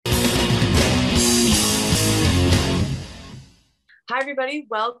everybody.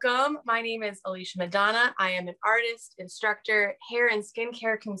 Welcome. My name is Alicia Madonna. I am an artist, instructor, hair and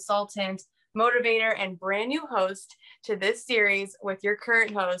skincare consultant, motivator, and brand new host to this series with your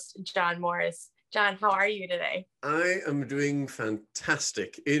current host, John Morris. John, how are you today? I am doing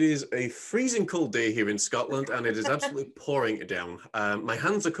fantastic. It is a freezing cold day here in Scotland, and it is absolutely pouring it down. My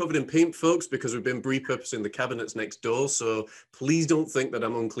hands are covered in paint, folks, because we've been repurposing the cabinets next door. So please don't think that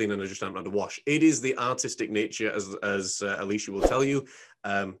I'm unclean and I just haven't had a wash. It is the artistic nature, as Alicia will tell you,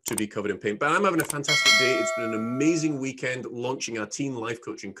 to be covered in paint. But I'm having a fantastic day. It's been an amazing weekend launching our teen life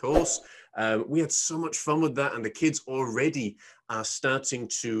coaching course. We had so much fun with that, and the kids already are starting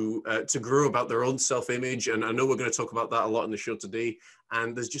to grow about their own self-image. And I know we're going to talk about that a lot in the show today.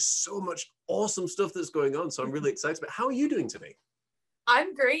 And there's just so much awesome stuff that's going on. So I'm really excited. But how are you doing today?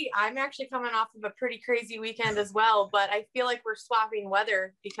 I'm great. I'm actually coming off of a pretty crazy weekend as well, but I feel like we're swapping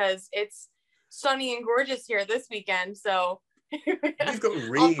weather because it's sunny and gorgeous here this weekend. So we've got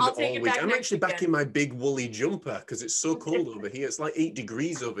rain I'll all week. I'm actually back in my big woolly jumper because it's so cold over here. It's like 8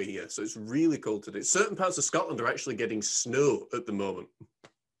 degrees over here. So it's really cold today. Certain parts of Scotland are actually getting snow at the moment.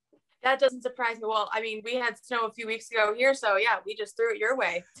 That doesn't surprise me. Well, I mean, we had snow a few weeks ago here. So yeah, we just threw it your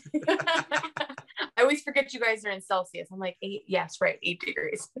way. I always forget you guys are in Celsius. I'm like 8. Yes, right. 8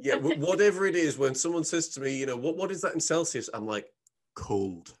 degrees. Yeah. Whatever it is, when someone says to me, what is that in Celsius? I'm like,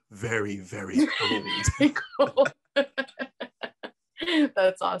 cold. Very, very cold. Cold.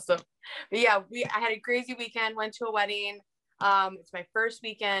 That's awesome. But yeah, I had a crazy weekend, went to a wedding. It's my first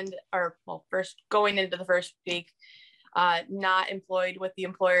weekend, first going into the first week, not employed with the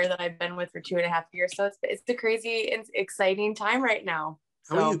employer that I've been with for 2.5 years. So it's a crazy and exciting time right now.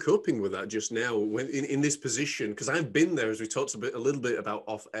 How are you coping with that just now when in this position? Because I've been there, as we talked a little bit about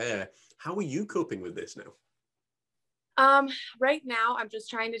off air. How are you coping with this now? Right now, I'm just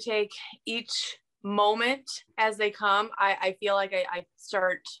trying to take each moment as they come. I feel like I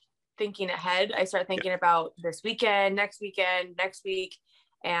start thinking ahead. I start thinking about this weekend, next week,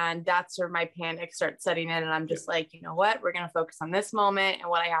 and that's where my panic starts setting in. And I'm just like, you know what, we're going to focus on this moment and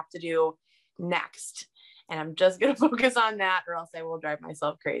what I have to do next. And I'm just going to focus on that, or else I will drive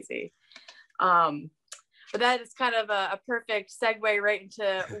myself crazy. But that is kind of a perfect segue right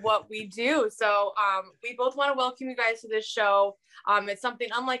into what we do. So we both want to welcome you guys to this show. It's something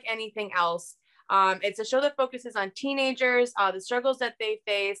unlike anything else. It's a show that focuses on teenagers, the struggles that they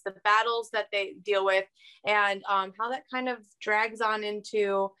face, the battles that they deal with, and how that kind of drags on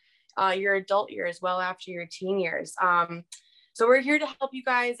into your adult years, well after your teen years. So we're here to help you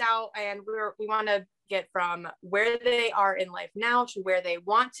guys out, and we want to get from where they are in life now to where they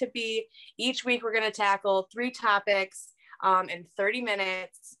want to be. Each week, we're going to tackle 3 topics in 30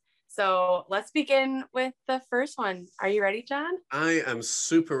 minutes. So let's begin with the first one. Are you ready, John? I am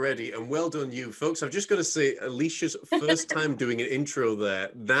super ready, and well done you folks. I've just got to say, Alicia's first time doing an intro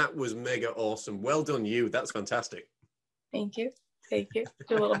there. That was mega awesome. Well done you. That's fantastic. Thank you. Do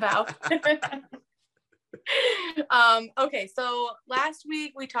a little bow. Okay, so last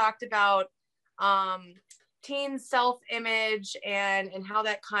week we talked about teen self-image and how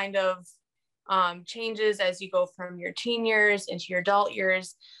that kind of changes as you go from your teen years into your adult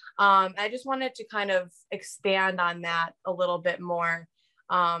years. I just wanted to kind of expand on that a little bit more.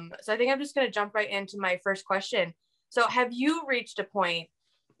 So I think I'm just going to jump right into my first question. So have you reached a point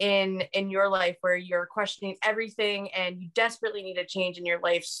in your life where you're questioning everything and you desperately need a change in your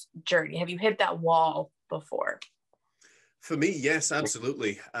life's journey? Have you hit that wall before? For me, yes,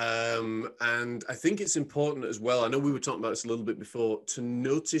 absolutely. And I think it's important as well. I know we were talking about this a little bit before, to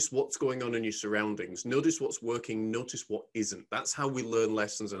notice what's going on in your surroundings. Notice what's working, notice what isn't. That's how we learn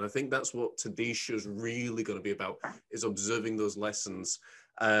lessons. And I think that's what today's show is really going to be about, is observing those lessons.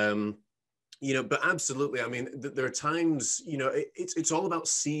 But absolutely, I mean, there are times, it's all about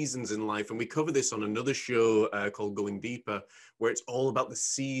seasons in life. And we cover this on another show called Going Deeper, where it's all about the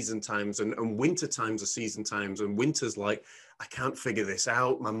season times, and winter times are season times. And winter's like, I can't figure this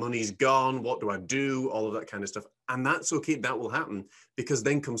out. My money's gone. What do I do? All of that kind of stuff. And that's okay. That will happen, because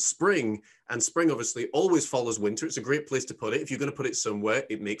then comes spring, and spring obviously always follows winter. It's a great place to put it. If you're going to put it somewhere,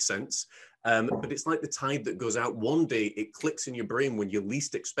 it makes sense. But it's like the tide that goes out. One day it clicks in your brain when you're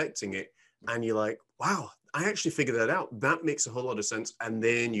least expecting it. And you're like, wow, I actually figured that out. That makes a whole lot of sense. And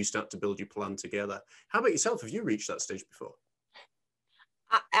then you start to build your plan together. How about yourself? Have you reached that stage before?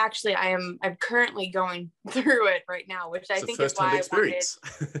 Actually, I'm currently going through it right now, which I think is why I wanted.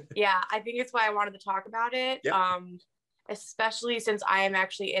 Yeah, I think it's why I wanted to talk about it. Yep. Especially since I am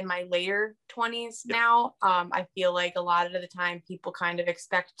actually in my later 20s now. I feel like a lot of the time people kind of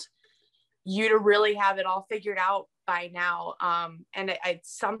expect you to really have it all figured out by now. And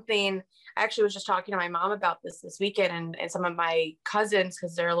it's something, I actually was just talking to my mom about this weekend, and some of my cousins,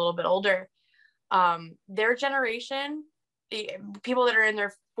 because they're a little bit older, their generation, people that are in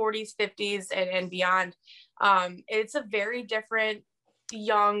their 40s, 50s and beyond, it's a very different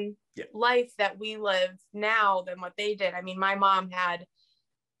young life that we live now than what they did. I mean, my mom had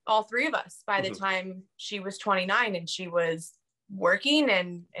all three of us by the time she was 29, and she was working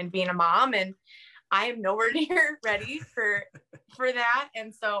and being a mom, and I am nowhere near ready for that.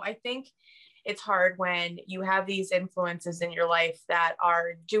 And so I think it's hard when you have these influences in your life that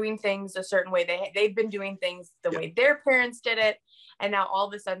are doing things a certain way. They've been doing things the way their parents did it, and now all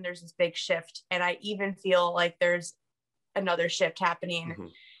of a sudden there's this big shift. And I even feel like there's another shift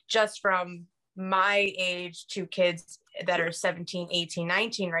happening just from my age to kids that are 17, 18,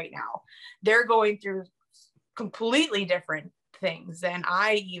 19 right now. They're going through completely different things than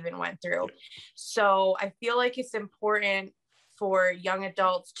I even went through. So I feel like it's important for young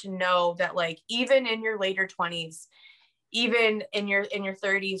adults to know that, like, even in your later 20s, even in your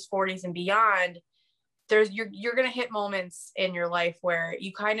 30s, 40s and beyond, you're going to hit moments in your life where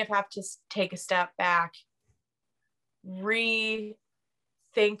you kind of have to take a step back, rethink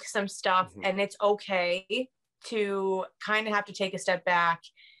some stuff, and it's okay to kind of have to take a step back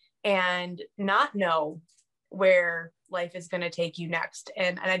and not know where life is going to take you next.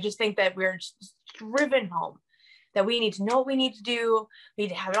 And I just think that we're just driven home that we need to know what we need to do. We need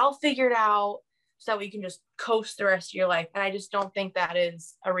to have it all figured out so that we can just coast the rest of your life. And I just don't think that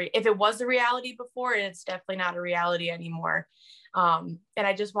is if it was a reality before, it's definitely not a reality anymore. And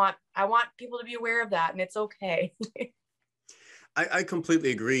I want people to be aware of that, and it's okay. I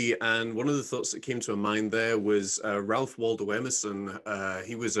completely agree. And one of the thoughts that came to my mind there was Ralph Waldo Emerson.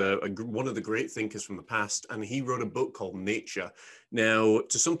 He was one of the great thinkers from the past, and he wrote a book called Nature. Now,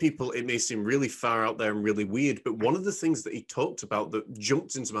 to some people, it may seem really far out there and really weird, but one of the things that he talked about that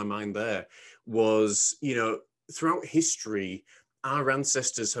jumped into my mind there was, throughout history, our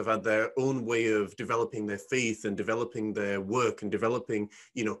ancestors have had their own way of developing their faith and developing their work and developing,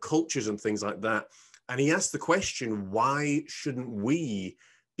 cultures and things like that. And he asked the question, why shouldn't we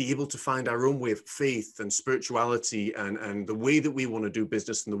be able to find our own way of faith and spirituality and the way that we want to do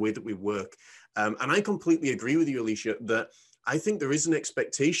business and the way that we work? And I completely agree with you, Alicia, that I think there is an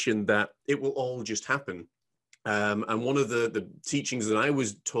expectation that it will all just happen. And one of the teachings that I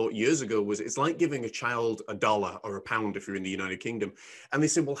was taught years ago was it's like giving a child $1 or £1 if you're in the United Kingdom. And they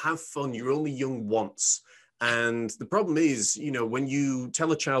said, well, have fun. You're only young once. And the problem is, when you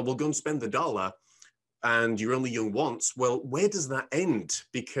tell a child, well, go and spend the $1, and you're only young once, well, where does that end?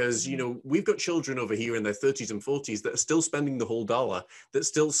 Because, we've got children over here in their 30s and 40s that are still spending the whole $1, that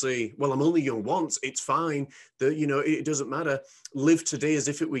still say, well, I'm only young once, it's fine, that, it doesn't matter. Live today as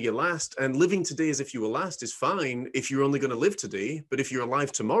if it were your last. And living today as if you were last is fine if you're only going to live today. But if you're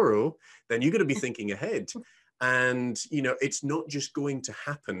alive tomorrow, then you're going to be thinking ahead. And, it's not just going to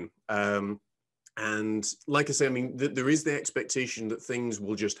happen. And like I say, I mean, there is the expectation that things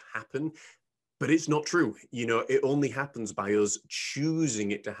will just happen. But it's not true. It only happens by us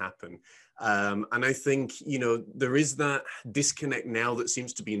choosing it to happen. And I think, there is that disconnect now that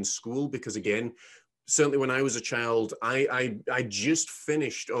seems to be in school because, again, certainly when I was a child, I just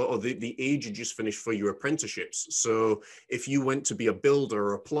finished, or the age had just finished for your apprenticeships. So if you went to be a builder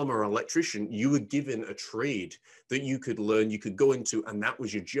or a plumber or electrician, you were given a trade that you could learn, you could go into, and that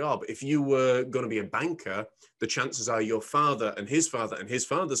was your job. If you were going to be a banker, the chances are your father and his father and his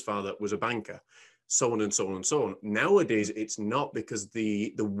father's father was a banker, so on and so on and so on. Nowadays, it's not, because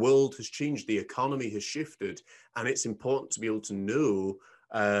the world has changed, the economy has shifted, and it's important to be able to know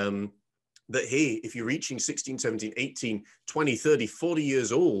that, hey, if you're reaching 16, 17, 18, 20, 30, 40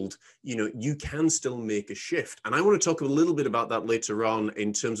 years old, you can still make a shift. And I want to talk a little bit about that later on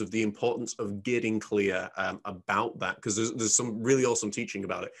in terms of the importance of getting clear about that, because there's some really awesome teaching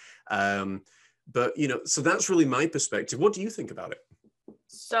about it. But, so that's really my perspective. What do you think about it?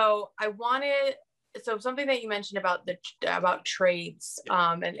 So something that you mentioned about trades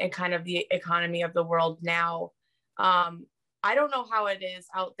and kind of the economy of the world now. I don't know how it is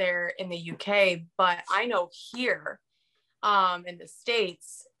out there in the UK, but I know here in the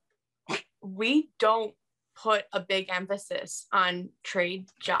States, we don't put a big emphasis on trade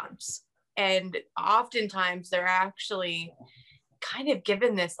jobs. And oftentimes they're actually kind of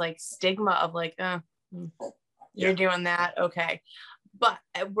given this like stigma of like, you're doing that. Okay. But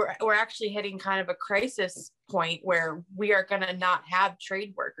we're actually hitting kind of a crisis point where we are going to not have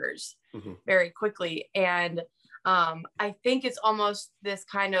trade workers very quickly. And I think it's almost this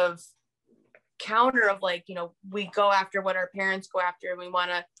kind of counter of like, we go after what our parents go after, and we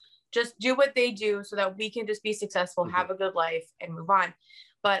want to just do what they do so that we can just be successful, have a good life, and move on.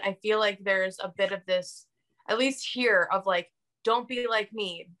 But I feel like there's a bit of this, at least here, of like, don't be like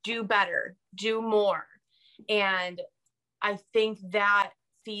me, do better, do more. And I think that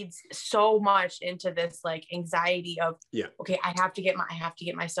feeds so much into this like anxiety of, okay, I have to get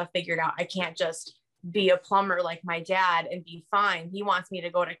my stuff figured out. I can't just be a plumber like my dad and be fine. He wants me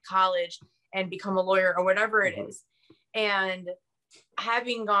to go to college and become a lawyer or whatever it is. And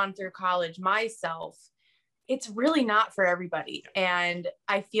having gone through college myself, it's really not for everybody. And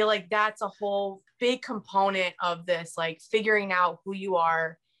I feel like that's a whole big component of this, like figuring out who you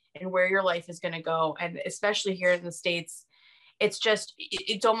are and where your life is going to go. And especially here in the States,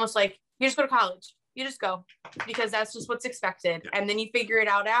 it's almost like you just go to college, you just go, because that's just what's expected. And then you figure it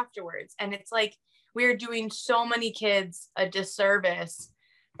out afterwards. And it's like, we're doing so many kids a disservice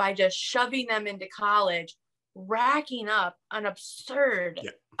by just shoving them into college, racking up an absurd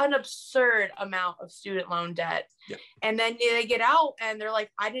amount of student loan debt. And then they get out and they're like,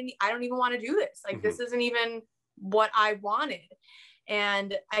 I don't even want to do this. Like, this isn't even what I wanted.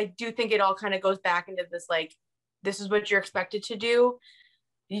 And I do think it all kind of goes back into this, like, this is what you're expected to do.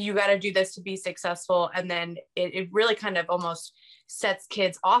 You got to do this to be successful. And then it really kind of almost sets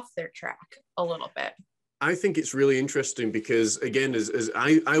kids off their track a little bit. I think it's really interesting because, again, as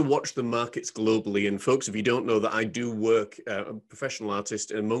I watch the markets globally, and folks, if you don't know that I do work, a professional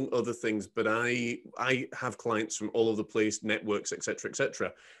artist, among other things, but I have clients from all over the place, networks, et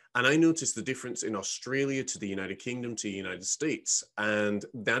cetera, and I noticed the difference in Australia to the United Kingdom to the United States. And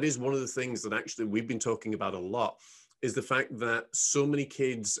that is one of the things that actually we've been talking about a lot, is the fact that so many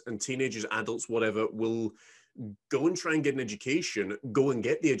kids and teenagers, adults, whatever, will go and try and get an education, go and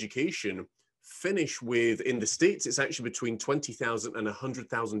get the education, finish with, in the States, it's actually between $20,000 and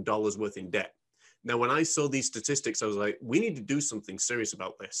 $100,000 worth in debt. Now, when I saw these statistics, I was like, we need to do something serious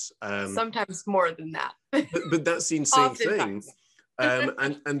about this. Sometimes more than that. but that's the insane thing.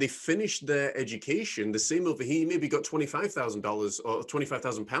 And they finished their education, the same over here, maybe got $25,000 or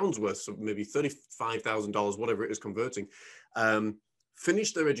 £25,000 worth, so maybe $35,000, whatever it is converting,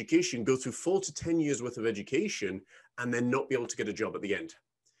 finish their education, go through 4 to 10 years worth of education, and then not be able to get a job at the end.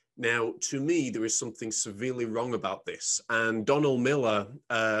 Now, to me, there is something severely wrong about this. And Donald Miller,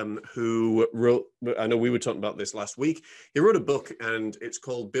 who wrote, I know we were talking about this last week, he wrote a book and it's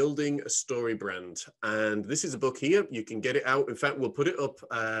called Building a Story Brand. And this is a book here. You can get it out. In fact, we'll put it up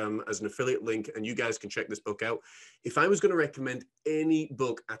as an affiliate link and you guys can check this book out. If I was going to recommend any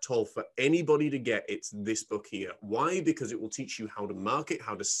book at all for anybody to get, it's this book here. Why? Because it will teach you how to market,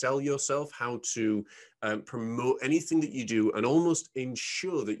 how to sell yourself, how to promote anything that you do, and almost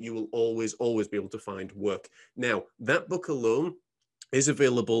ensure that you will always be able to find work. Now, that book alone is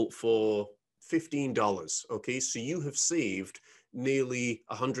available for $15. Okay, so you have saved nearly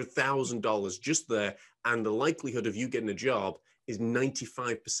 $100,000 just there, and the likelihood of you getting a job is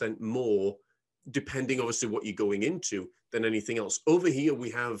 95% more, depending obviously what you're going into, than anything else. Over here, we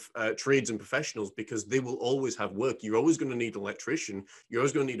have trades and professionals, because they will always have work. You're always going to need an electrician. You're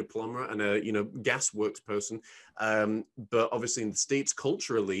always going to need a plumber and a gas works person. But obviously in the States,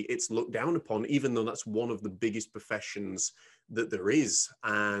 culturally, it's looked down upon, even though that's one of the biggest professions that there is.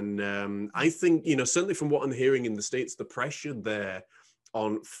 And I think, certainly from what I'm hearing in the States, the pressure there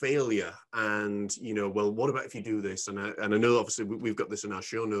on failure and, well, what about if you do this? And I know obviously we've got this in our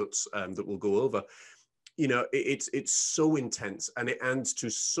show notes that we'll go over. It's so intense, and it adds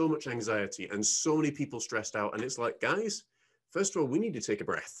to so much anxiety and so many people stressed out. And it's like, guys, first of all, we need to take a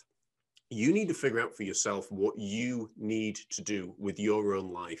breath. You need to figure out for yourself what you need to do with your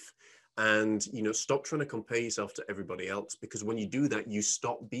own life. And, stop trying to compare yourself to everybody else, because when you do that, you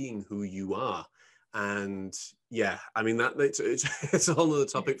stop being who you are. And yeah, I mean, it's a whole other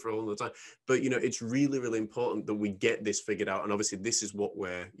topic for a whole other time, but it's really, really important that we get this figured out. And obviously this is what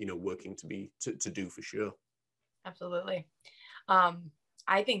we're, working to do for sure. Absolutely.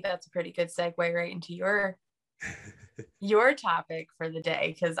 I think that's a pretty good segue right into your topic for the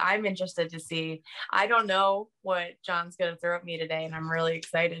day, because I'm interested to see. I don't know what John's going to throw at me today, and I'm really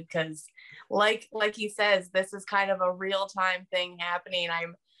excited because like he says, this is kind of a real-time thing happening.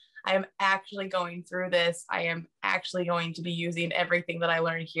 I am actually going through this. I am actually going to be using everything that I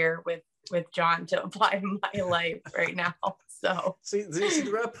learned here with John to apply in my life right now. So see,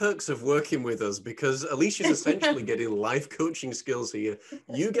 there are perks of working with us, because Alicia's essentially getting life coaching skills here.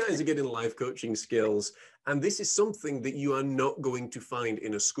 You guys are getting life coaching skills. And this is something that you are not going to find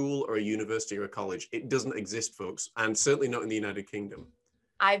in a school or a university or a college. It doesn't exist, folks. And certainly not in the United Kingdom.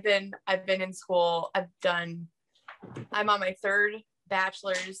 I've been in school. I'm on my third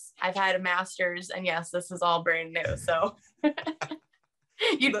bachelor's. I've had a master's, and yes, this is all brand new. So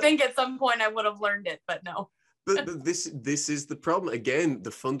You'd think at some point I would have learned it, but no. But this is the problem. Again,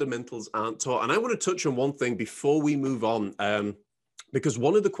 the fundamentals aren't taught. And I want to touch on one thing before we move on, because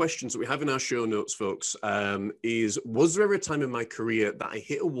one of the questions that we have in our show notes, folks, is, was there ever a time in my career that I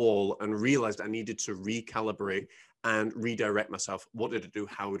hit a wall and realized I needed to recalibrate and redirect myself? What did I do?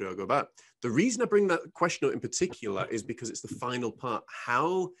 How do I go about it? The reason I bring that question up in particular is because it's the final part.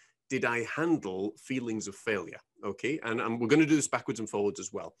 How did I handle feelings of failure? Okay, and we're going to do this backwards and forwards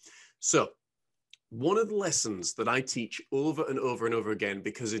as well. So one of the lessons that I teach over and over and over again,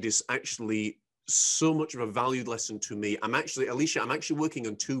 because it is actually so much of a valued lesson to me. Alicia, I'm actually working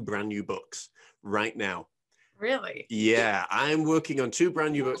on 2 brand new books right now. Really? Yeah, I'm working on 2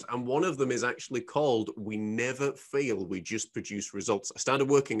 brand new books, and one of them is actually called We Never Fail, We Just Produce Results. I started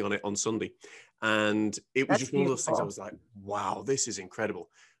working on it on Sunday, and it was just one of those things I was like, wow, this is incredible.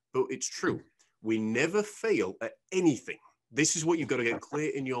 But it's true. We never fail at anything. This is what you've got to get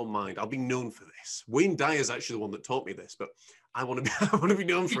clear in your mind. I'll be known for this. Wayne Dyer is actually the one that taught me this, but I want to be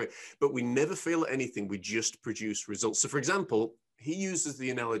known for it. But we never fail at anything. We just produce results. So, for example, he uses the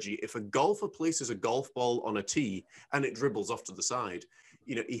analogy: if a golfer places a golf ball on a tee and it dribbles off to the side,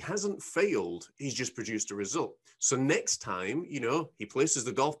 he hasn't failed. He's just produced a result. So next time, he places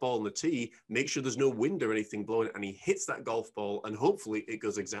the golf ball on the tee, make sure there's no wind or anything blowing, and he hits that golf ball, and hopefully it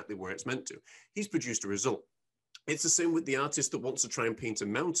goes exactly where it's meant to. He's produced a result. It's the same with the artist that wants to try and paint a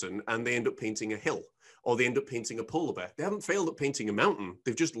mountain and they end up painting a hill, or they end up painting a polar bear. They haven't failed at painting a mountain.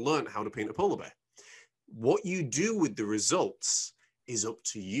 They've just learned how to paint a polar bear. What you do with the results is up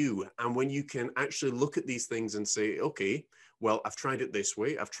to you. And when you can actually look at these things and say, okay, well, I've tried it this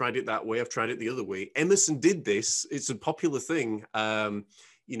way, I've tried it that way, I've tried it the other way. Emerson did this. It's a popular thing.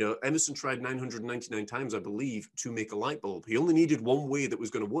 Emerson tried 999 times, I believe, to make a light bulb. He only needed one way that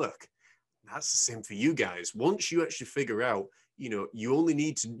was going to work. That's the same for you guys. Once you actually figure out, you only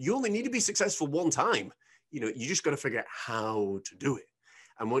need to be successful one time. You just got to figure out how to do it.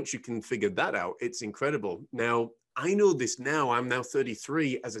 And once you can figure that out, it's incredible. Now, I know this now. I'm now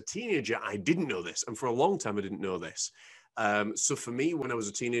 33. As a teenager, I didn't know this. And for a long time, I didn't know this. So for me, when I was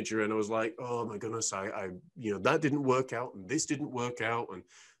a teenager and I was like, oh my goodness, that didn't work out and this didn't work out. And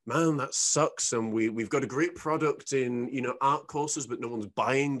man, that sucks. And we've got a great product in, art courses, but no one's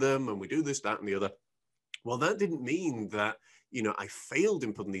buying them. And we do this, that, and the other. Well, that didn't mean that, I failed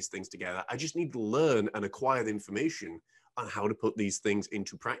in putting these things together. I just need to learn and acquire the information on how to put these things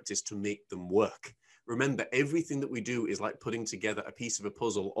into practice to make them work. Remember, everything that we do is like putting together a piece of a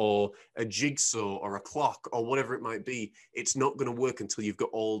puzzle or a jigsaw or a clock or whatever it might be. It's not going to work until you've got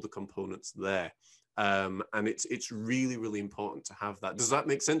all the components there. And it's really, really important to have that. Does that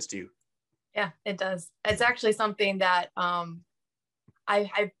make sense to you? Yeah, it does. It's actually something that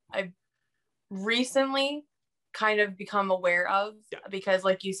I've recently kind of become aware of, because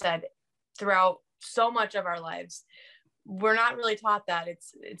like you said, throughout so much of our lives, we're not really taught that.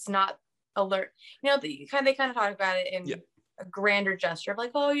 It's not alert. They kind of talk about it in a grander gesture of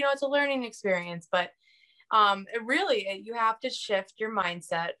like, oh, it's a learning experience, but you have to shift your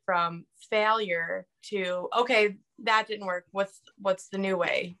mindset from failure to, okay, that didn't work. What's the new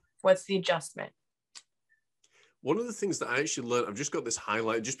way? What's the adjustment? One of the things that I actually learned, I've just got this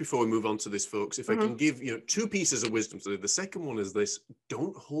highlight just before we move on to this, folks. If I can give 2 pieces of wisdom today. The second one is this: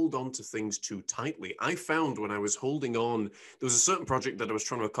 don't hold on to things too tightly. I found when I was holding on, there was a certain project that I was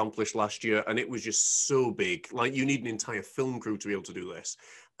trying to accomplish last year, and it was just so big. Like, you need an entire film crew to be able to do this.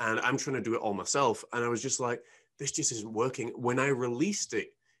 And I'm trying to do it all myself. And I was just like, this just isn't working. When I released it,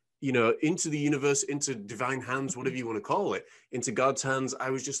 into the universe, into divine hands, whatever you want to call it, into God's hands,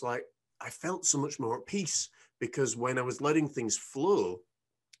 I was just like, I felt so much more at peace, because when I was letting things flow,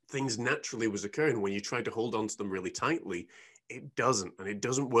 things naturally was occurring. When you try to hold on to them really tightly, it doesn't. And it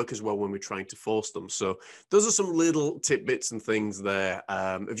doesn't work as well when we're trying to force them. So those are some little tidbits and things there.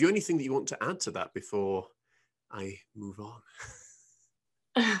 Have you anything that you want to add to that before I move on?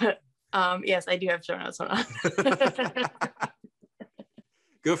 Yes, I do have show notes.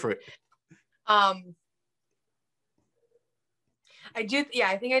 Go for it. I do. Yeah,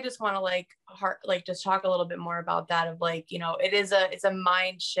 I think I just want to just talk a little bit more about that of it's a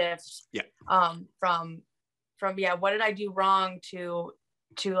mind shift. Yeah. From what did I do wrong to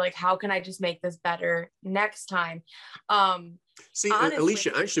how can I just make this better next time? See, honestly,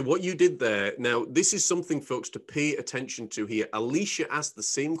 Alicia, actually what you did there, now this is something, folks, to pay attention to here. Alicia asked the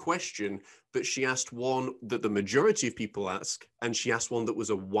same question, but she asked one that the majority of people ask, and she asked one that was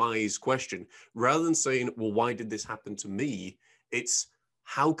a wise question. Rather than saying, well, why did this happen to me? It's,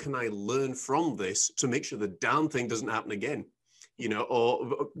 how can I learn from this to make sure the damn thing doesn't happen again? you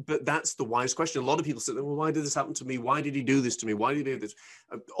know, but that's the wise question. A lot of people say, well, why did this happen to me? Why did he do this to me? Why did he do this?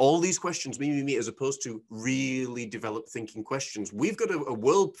 All these questions, me, as opposed to really developed thinking questions. We've got a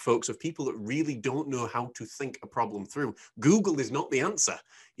world, folks, of people that really don't know how to think a problem through. Google is not the answer.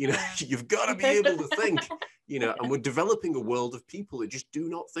 You know, you've got to be able to think, you know, and we're developing a world of people that just do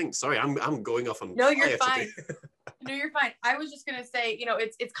not think. Sorry, I'm going off on No, fire you're fine. today. No, you're fine. I was just going to say, you know,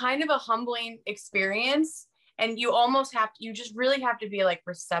 it's kind of a humbling experience, and you almost have to, you just really have to be like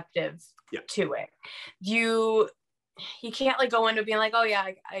receptive to it. You can't like go into being like, oh yeah,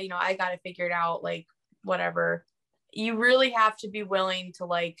 you know, I got to figure it out, like whatever. You really have to be willing to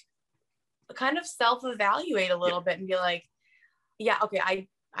like kind of self-evaluate a little bit and be like, yeah, okay,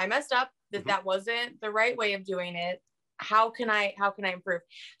 I messed up, that wasn't the right way of doing it. How can I improve?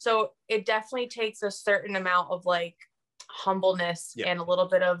 So it definitely takes a certain amount of like humbleness and a little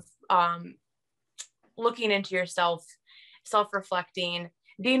bit of looking into yourself, self-reflecting,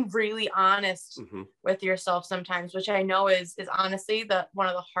 being really honest with yourself sometimes, which I know is honestly one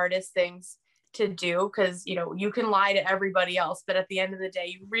of the hardest things to do, because you know, you can lie to everybody else, but at the end of the day,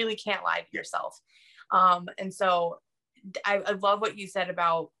 you really can't lie to yourself. And so I love what you said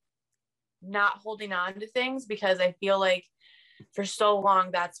about not holding on to things, because I feel like for so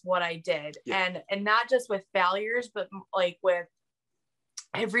long that's what I did. And not just with failures, but like with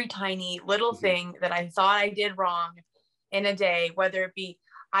every tiny little thing that I thought I did wrong in a day, whether it be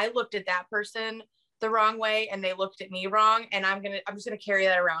I looked at that person the wrong way and they looked at me wrong, and I'm just gonna carry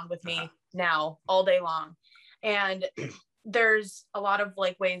that around with me now all day long. And there's a lot of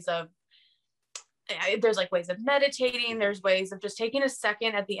like ways of meditating. There's ways of just taking a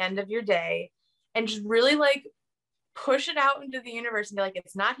second at the end of your day and just really like push it out into the universe and be like,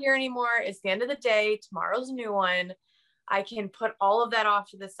 it's not here anymore. It's the end of the day. Tomorrow's a new one. I can put all of that off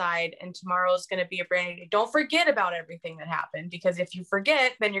to the side, and tomorrow's going to be a brand new day. Don't forget about everything that happened, because if you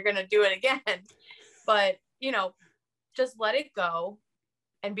forget, then you're going to do it again. But, you know, just let it go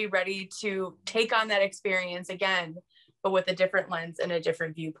and be ready to take on that experience again, but with a different lens and a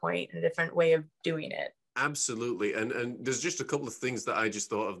different viewpoint and a different way of doing it. Absolutely. And there's just a couple of things that I just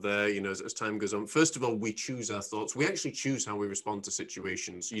thought of there, you know, as time goes on. First of all, we choose our thoughts. We actually choose how we respond to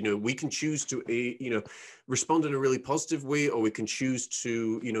situations. You know, we can choose to, you know, respond in a really positive way, or we can choose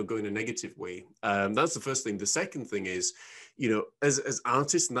to, you know, go in a negative way. That's the first thing. The second thing is, you know, as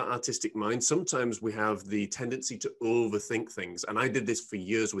artists and that artistic mind, sometimes we have the tendency to overthink things. And I did this for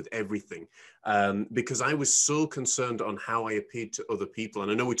years with everything, because I was so concerned on how I appeared to other people. And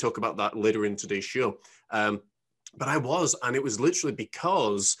I know we talk about that later in today's show. But I was, and it was literally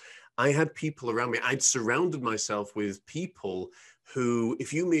because I had people around me. I'd surrounded myself with people who,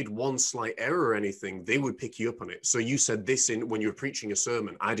 if you made one slight error or anything, they would pick you up on it. So you said this when you were preaching a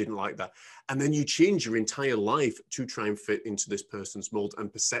sermon, I didn't like that. And then you change your entire life to try and fit into this person's mold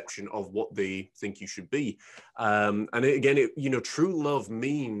and perception of what they think you should be. And again, you know, true love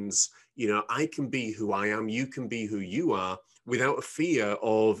means, you know, I can be who I am, you can be who you are, without a fear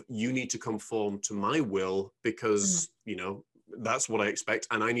of you need to conform to my will because, you know, that's what I expect,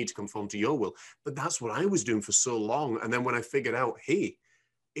 and I need to conform to your will. But that's what I was doing for so long. And then when I figured out, hey,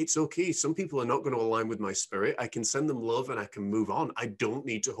 it's okay, some people are not going to align with my spirit, I can send them love and I can move on. I don't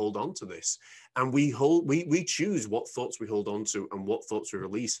need to hold on to this. And we choose what thoughts we hold on to and what thoughts we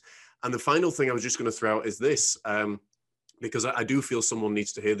release. And the final thing I was just going to throw out is this, because I do feel someone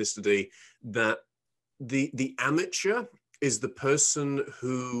needs to hear this today, that the amateur is the person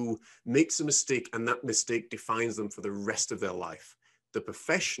who makes a mistake and that mistake defines them for the rest of their life. The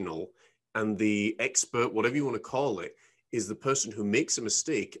professional and the expert, whatever you want to call it, is the person who makes a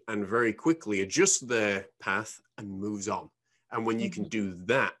mistake and very quickly adjusts their path and moves on. And when you can do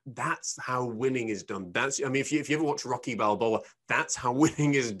that, that's how winning is done. I mean, if you ever watch Rocky Balboa, that's how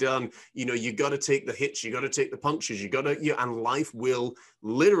winning is done. You know, you got to take the hits, you got to take the punches, and life will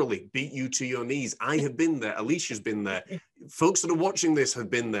literally beat you to your knees. I have been there. Alicia's been there. Folks that are watching this have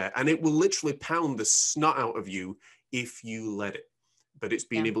been there, and it will literally pound the snot out of you if you let it. But it's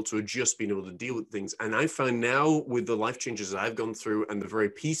being able to adjust, being able to deal with things. And I find now with the life changes that I've gone through and the very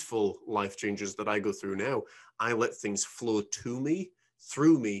peaceful life changes that I go through now, I let things flow to me,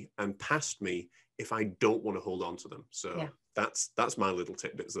 through me, and past me if I don't want to hold on to them. So that's my little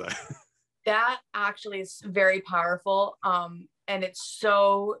tidbits there. That actually is very powerful. And it's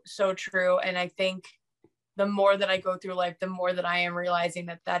so, so true. And I think the more that I go through life, the more that I am realizing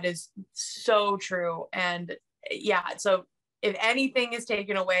that is so true. And yeah, so if anything is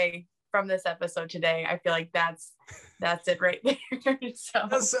taken away from this episode today. I feel like that's it right there. So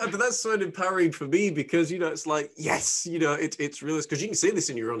that's so empowering for me, because, you know, it's like, yes, you know, it's real, because you can say this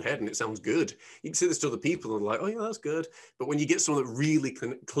in your own head and it sounds good. You can say this to other people and like, oh yeah, that's good. But when you get someone that really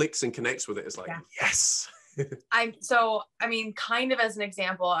clicks and connects with it, it's like, yes. I mean, kind of as an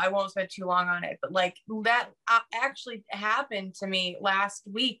example, I won't spend too long on it, but like that actually happened to me last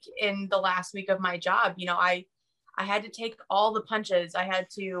week, in the last week of my job. You know, I had to take all the punches.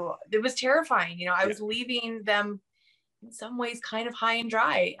 It was terrifying. You know, I was leaving them in some ways kind of high and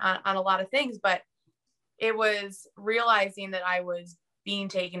dry on a lot of things, but it was realizing that I was being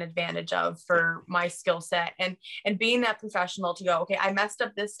taken advantage of for my skill set, and being that professional to go, okay, I messed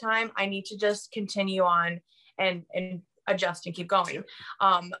up this time. I need to just continue on and adjust and keep going.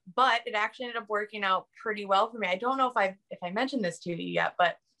 But it actually ended up working out pretty well for me. I don't know if I mentioned this to you yet,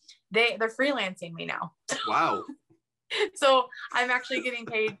 but they're freelancing me now. Wow. So I'm actually getting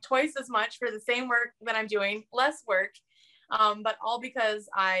paid twice as much for the same work that I'm doing, less work, but all because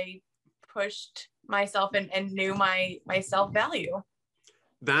I pushed myself and knew my self-value.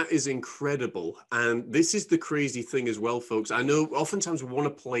 That is incredible. And this is the crazy thing as well, folks. I know oftentimes we want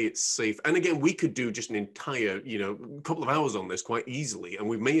to play it safe. And again, we could do just an entire, you know, couple of hours on this quite easily. And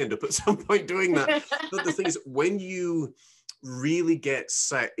we may end up at some point doing that. But the thing is, when you really get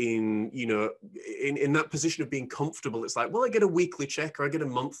set in, you know, in that position of being comfortable, it's like, well, I get a weekly check or I get a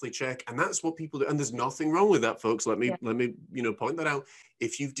monthly check. And that's what people do. And there's nothing wrong with that, folks. Let me, you know, point that out.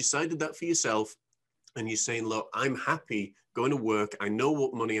 If you've decided that for yourself, and you're saying, look, I'm happy going to work. I know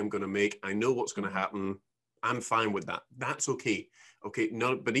what money I'm going to make. I know what's going to happen. I'm fine with that. That's okay. Okay.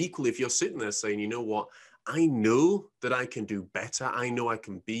 No, but equally, if you're sitting there saying, you know what, I know that I can do better. I know I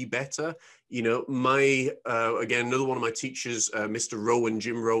can be better. You know, again, another one of my teachers, Mr. Rowan,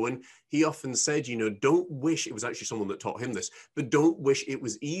 Jim Rowan, he often said, you know, don't wish, it was actually someone that taught him this, but don't wish it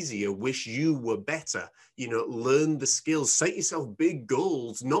was easier, wish you were better. You know, learn the skills, set yourself big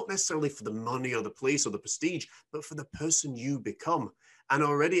goals, not necessarily for the money or the place or the prestige, but for the person you become. And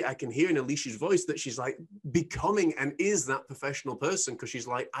already I can hear in Alicia's voice that she's like becoming and is that professional person, because she's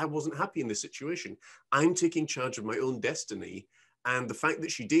like, I wasn't happy in this situation. I'm taking charge of my own destiny. And the fact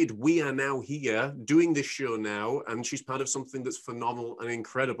that she did, we are now here doing this show now, and she's part of something that's phenomenal and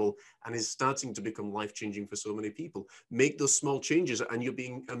incredible and is starting to become life-changing for so many people. Make those small changes and you're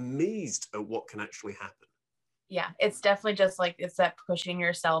being amazed at what can actually happen. Yeah, it's definitely just like, it's that pushing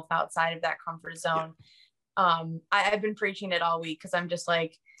yourself outside of that comfort zone. Yeah. I've been preaching it all week, because I'm just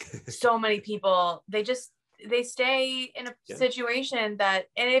like, so many people, they stay in a situation that,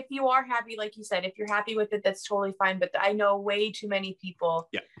 and if you are happy, like you said, if you're happy with it, that's totally fine. But I know way too many people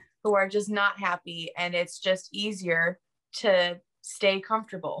who are just not happy, and it's just easier to stay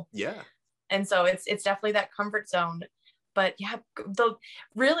comfortable. Yeah. And so it's definitely that comfort zone. But yeah,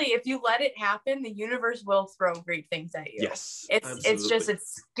 really, if you let it happen, the universe will throw great things at you. Yes,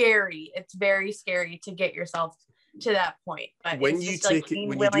 it's scary. It's very scary to get yourself to that point. But when you take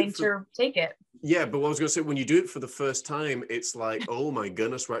it, willing to take it. Yeah, but what I was going to say, when you do it for the first time, it's like, oh my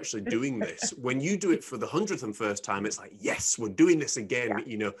goodness, we're actually doing this. When you do it for the 100th and first time, it's like, yes, we're doing this again. Yeah.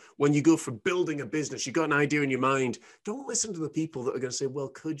 You know, when you go for building a business, you got an idea in your mind. Don't listen to the people that are going to say, well,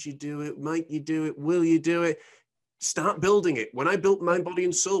 could you do it? Might you do it? Will you do it? Start building it. When I built Mind, Body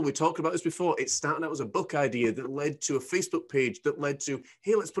and Soul, we talked about this before, it started out as a book idea that led to a Facebook page that led to,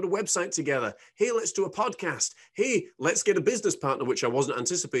 hey, let's put a website together. Hey, let's do a podcast. Hey, let's get a business partner, which I wasn't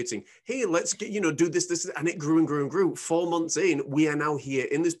anticipating. Hey, let's get, you know, do this. And it grew and grew and grew. 4 months in, we are now here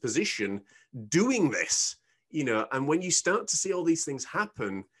in this position doing this, you know, and when you start to see all these things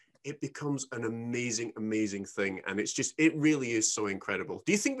happen, it becomes an amazing, amazing thing. And it's just, it really is so incredible.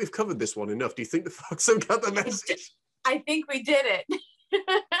 Do you think we've covered this one enough? Do you think the folks have got the message? I think we did it.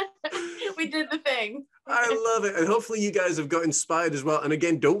 We did the thing. I love it. And hopefully you guys have got inspired as well. And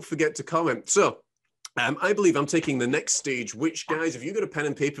again, don't forget to comment. So I believe I'm taking the next stage, which, guys, if you've got a pen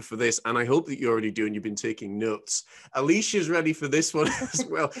and paper for this, and I hope that you're already doing, you've been taking notes. Alicia's ready for this one as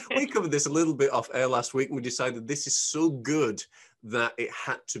well. We covered this a little bit off air last week, and we decided this is so good that it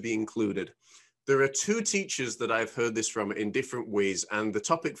had to be included. There are 2 teachers that I've heard this from in different ways, and the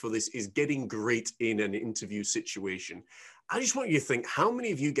topic for this is getting great in an interview situation. I just want you to think, how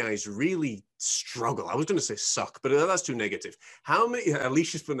many of you guys really struggle? I was going to say suck, but that's too negative. How many,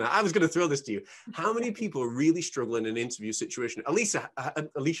 Alicia's putting that, I was going to throw this to you. How many people really struggle in an interview situation? Alicia,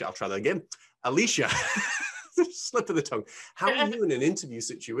 I'll try that again. Alicia, slip of the tongue. How are you in an interview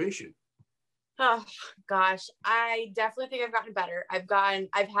situation? Oh gosh, I definitely think I've gotten better.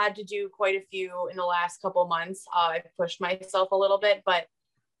 I've had to do quite a few in the last couple months. I've pushed myself a little bit, but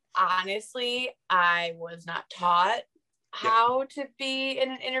honestly, I was not taught how to be in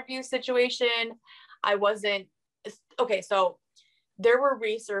an interview situation. I wasn't, okay, so there were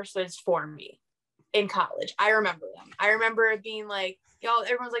resources for me in college. I remember them. I remember it being like, y'all,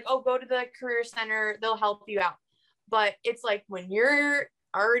 everyone's like, oh, go to the career center, they'll help you out. But it's like when you're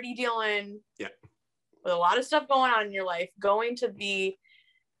already dealing with a lot of stuff going on in your life, going to the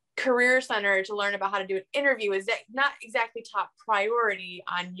career center to learn about how to do an interview is not exactly top priority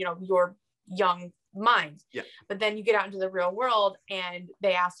on, you know, your young mind. But then you get out into the real world and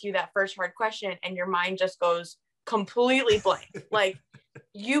they ask you that first hard question and your mind just goes completely blank. Like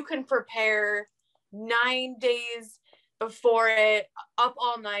you can prepare 9 days before it, up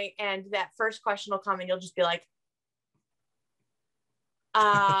all night, and that first question will come and you'll just be like,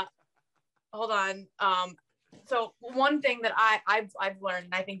 hold on. So one thing that I've learned,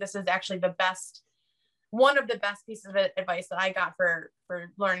 and I think this is actually one of the best pieces of advice that I got for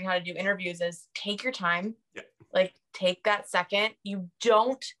learning how to do interviews is take your time. Like take that second. You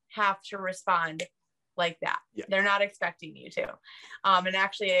don't have to respond like that. They're not expecting you to. And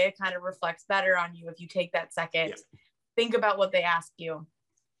actually it kind of reflects better on you if you take that second, think about what they ask you.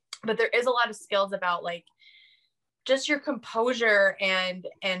 But there is a lot of skills about like just your composure and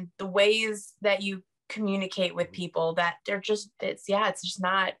the ways that you communicate with people that it's just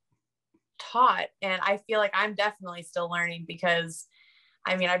not taught. And I feel like I'm definitely still learning because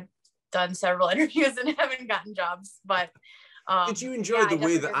I mean, I've done several interviews and haven't gotten jobs, but did you enjoy the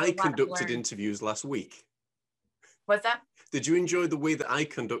way that I conducted interviews last week? What's that? Did you enjoy the way that I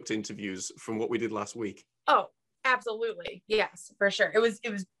conduct interviews from what we did last week? Oh, absolutely. Yes, for sure.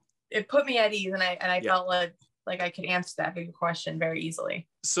 It put me at ease and I felt like I could answer that big question very easily.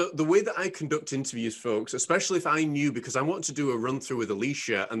 So the way that I conduct interviews, folks, especially if I knew, because I wanted to do a run through with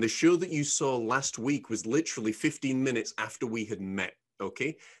Alicia, and the show that you saw last week was literally 15 minutes after we had met.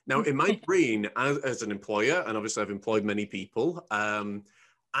 Okay. Now in my brain as an employer, and obviously I've employed many people,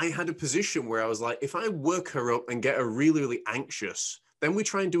 I had a position where I was like, if I work her up and get her really, really anxious, then we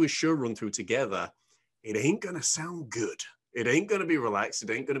try and do a show run through together. It ain't going to sound good. It ain't going to be relaxed. It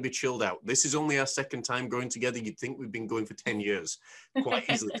ain't going to be chilled out. This is only our second time going together. You'd think we've been going for 10 years quite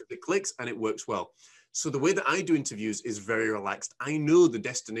easily because it clicks and it works well. So the way that I do interviews is very relaxed. I know the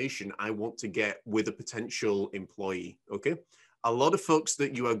destination I want to get with a potential employee. Okay. A lot of folks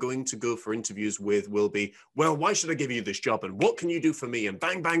that you are going to go for interviews with will be, well, why should I give you this job? And what can you do for me? And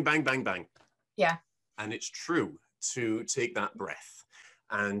bang, bang, bang, bang, bang. Yeah. And it's true to take that breath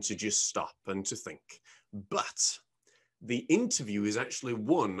and to just stop and to think. But the interview is actually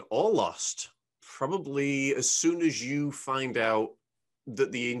won or lost probably as soon as you find out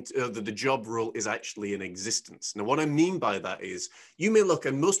that the job role is actually in existence. Now, what I mean by that is you may look,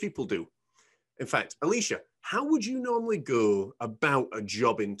 and most people do. In fact, Alicia, how would you normally go about a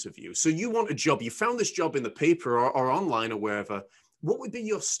job interview? So you want a job, you found this job in the paper or online or wherever. What would be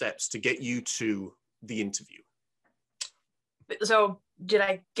your steps to get you to the interview? So did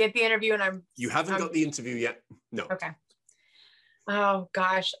I get the interview and You haven't got the interview yet? No. Okay. Oh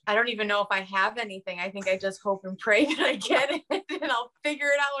gosh, I don't even know if I have anything. I think I just hope and pray that I get it and I'll figure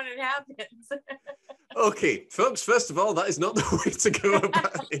it out when it happens. Okay, folks, first of all, that is not the way to go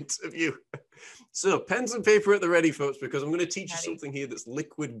about an interview. So pens and paper at the ready, folks, because I'm going to teach you something here that's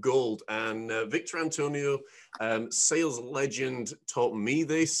liquid gold. And Victor Antonio, sales legend, taught me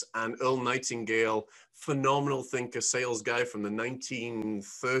this, and Earl Nightingale, phenomenal thinker, sales guy from the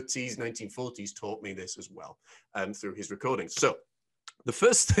 1930s, 1940s, taught me this as well through his recordings. So the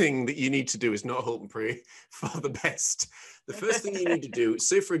first thing that you need to do is not hope and pray for the best. The first thing you need to do,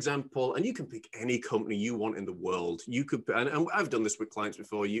 say, for example, and you can pick any company you want in the world. You could, and I've done this with clients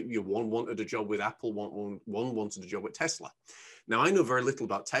before. One wanted a job with Apple, one wanted a job with Tesla. Now, I know very little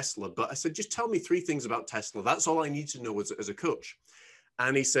about Tesla, but I said, just tell me 3 things about Tesla. That's all I need to know as a coach.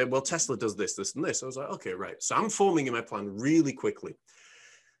 And he said, well, Tesla does this, this, and this. I was like, okay, right. So I'm forming in my plan really quickly.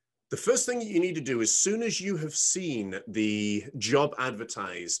 The first thing you need to do as soon as you have seen the job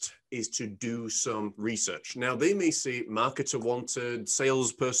advertised is to do some research. Now, they may say marketer wanted,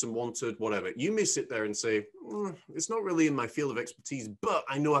 salesperson wanted, whatever. You may sit there and say, it's not really in my field of expertise, but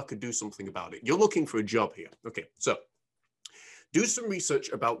I know I could do something about it. You're looking for a job here. Okay, so do some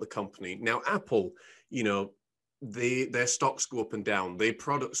research about the company. Now, Apple, you know, their stocks go up and down, their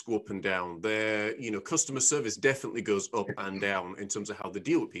products go up and down, their customer service definitely goes up and down in terms of how they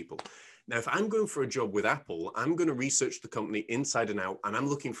deal with people. Now, if I'm going for a job with Apple, I'm going to research the company inside and out, and I'm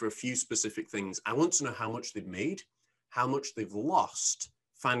looking for a few specific things. I want to know how much they've made, how much they've lost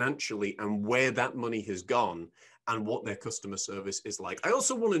financially, and where that money has gone, and what their customer service is like. I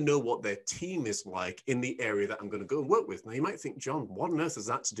also want to know what their team is like in the area that I'm going to go and work with. Now, you might think, John, what on earth has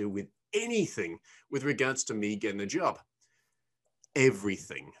that to do with anything with regards to me getting a job?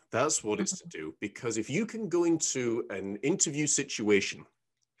 everything. That's what it's to do. Because if you can go into an interview situation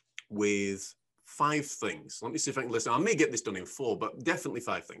with 5 things, let me see if I can listen. I may get this done in 4, but definitely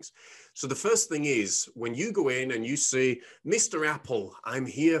 5 things. So the first thing is when you go in and you say, Mr. Apple, I'm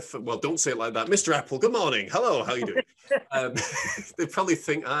here for, well, don't say it like that. Mr. Apple, good morning. Hello, how are you doing? They probably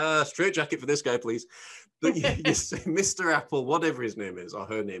think, straight jacket for this guy, please. But you say, Mr. Apple, whatever his name is or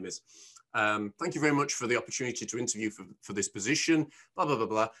her name is. Thank you very much for the opportunity to interview for this position, blah, blah, blah,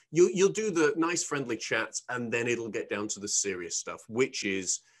 blah. You'll do the nice friendly chats, and then it'll get down to the serious stuff, which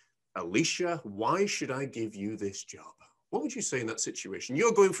is, Alicia, why should I give you this job? What would you say in that situation?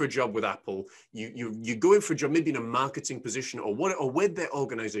 You're going for a job with Apple. You're going for a job maybe in a marketing position or with their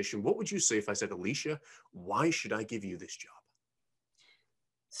organization. What would you say if I said, Alicia, why should I give you this job?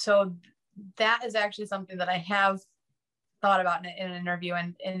 So that is actually something that I have thought about in an interview,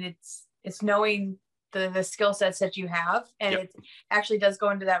 and it's knowing the skill sets that you have. And It actually does go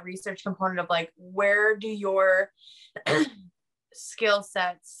into that research component of like, where do your skill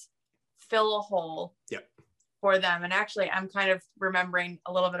sets fill a hole for them? And actually, I'm kind of remembering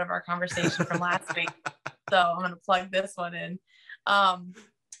a little bit of our conversation from last week. So I'm going to plug this one in.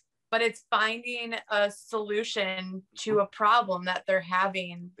 But it's finding a solution to a problem that they're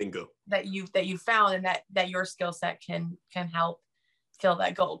having. Bingo. That you found, and that your skill set can help fill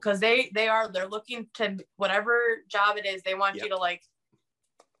that goal. Because they're looking to whatever job it is, they want you to like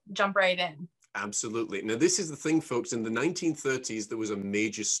jump right in. Absolutely. Now, this is the thing, folks. In the 1930s, there was a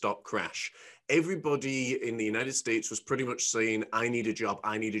major stock crash. Everybody in the United States was pretty much saying, I need a job.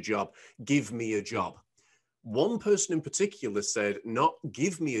 I need a job. Give me a job. One person in particular said, not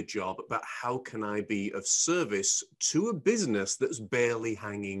give me a job, but how can I be of service to a business that's barely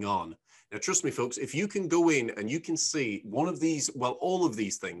hanging on? Now, trust me, folks, if you can go in and you can see one of these, well, all of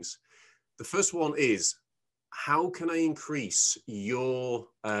these things, the first one is, how can I increase your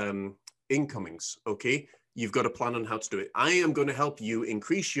incomings? Okay, you've got a plan on how to do it. I am going to help you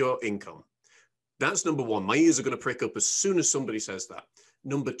increase your income. That's number one. My ears are going to prick up as soon as somebody says that.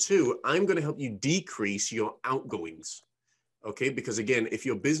 Number 2, I'm going to help you decrease your outgoings. Okay, because again, if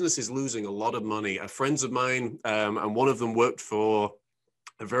your business is losing a lot of money, friends of mine, and one of them worked for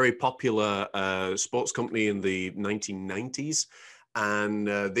a very popular sports company in the 1990s. And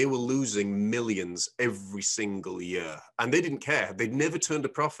they were losing millions every single year. And they didn't care. They'd never turned a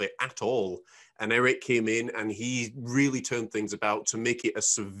profit at all. And Eric came in and he really turned things about to make it a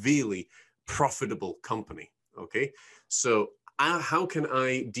severely profitable company. Okay, so how can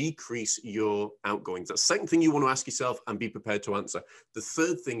I decrease your outgoings? That's the second thing you want to ask yourself and be prepared to answer. The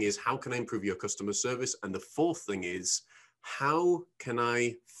third thing is, how can I improve your customer service? And the fourth thing is, how can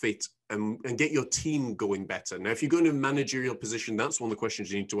I fit and get your team going better? Now, if you're going to a managerial position, that's one of the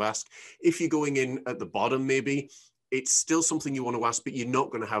questions you need to ask. If you're going in at the bottom, maybe it's still something you want to ask, but you're not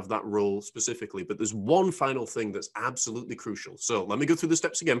going to have that role specifically. But there's one final thing that's absolutely crucial. So let me go through the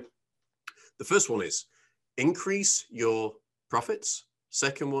steps again. The first one is increase your profits.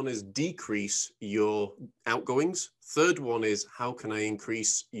 Second one is decrease your outgoings. Third one is, how can I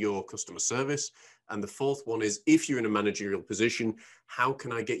increase your customer service? And the fourth one is, if you're in a managerial position, how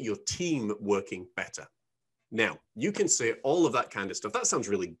can I get your team working better? Now, you can say all of that kind of stuff. That sounds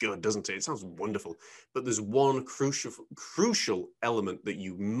really good, doesn't it? It sounds wonderful. But there's one crucial element that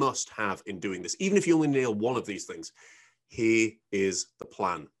you must have in doing this. Even if you only nail one of these things, here is the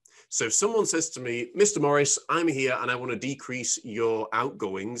plan. So if someone says to me, Mr. Morris, I'm here and I want to decrease your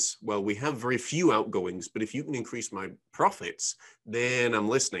outgoings. Well, we have very few outgoings, but if you can increase my profits, then I'm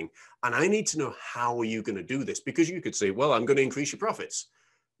listening. And I need to know, how are you going to do this? Because you could say, well, I'm going to increase your profits.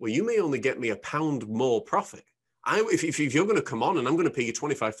 Well, you may only get me £1 more profit. If you're going to come on and I'm going to pay you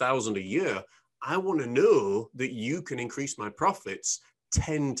 $25,000 a year, I want to know that you can increase my profits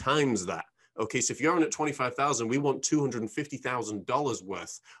 10 times that. Okay, so if you're on at 25,000, we want $250,000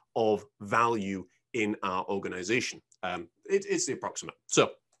 worth of value in our organization. It's the approximate.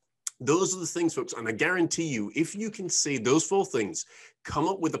 So those are the things, folks. And I guarantee you, if you can say those 4 things, come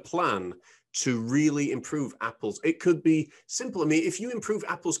up with a plan to really improve Apple's. It could be simple. I mean, if you improve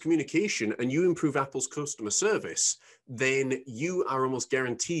Apple's communication and you improve Apple's customer service, then you are almost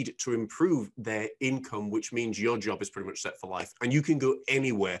guaranteed to improve their income, which means your job is pretty much set for life. And you can go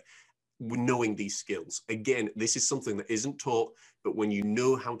anywhere knowing these skills. Again, this is something that isn't taught, but when you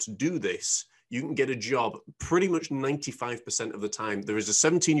know how to do this, you can get a job pretty much 95% of the time. There is a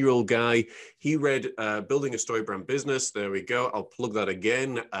 17-year-old guy. He read Building a StoryBrand Business. There we go. I'll plug that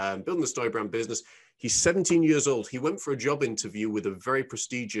again. Building a StoryBrand Business. He's 17 years old. He went for a job interview with a very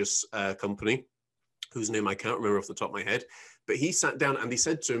prestigious company, whose name I can't remember off the top of my head. But he sat down and he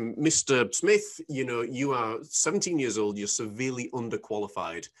said to him, Mr. Smith, you know, you are 17 years old, you're severely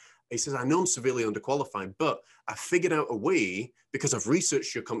underqualified. He says, I know I'm severely underqualified, but I figured out a way, because I've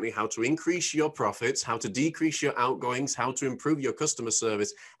researched your company, how to increase your profits, how to decrease your outgoings, how to improve your customer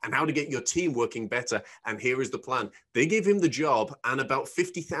service, and how to get your team working better. And here is the plan. They gave him the job and about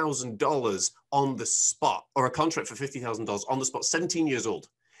 $50,000 on the spot, or a contract for $50,000 on the spot, 17 years old.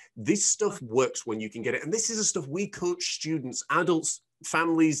 This stuff works when you can get it. And this is the stuff we coach students, adults,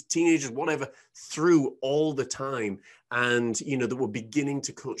 families, teenagers, whatever, through all the time. And, you know, that we're beginning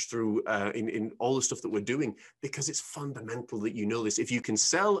to coach through in all the stuff that we're doing, because it's fundamental that you know this. If you can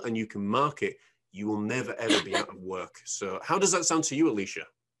sell and you can market, you will never, ever be out of work. So how does that sound to you, Alicia?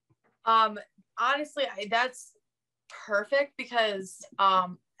 Honestly, that's perfect, because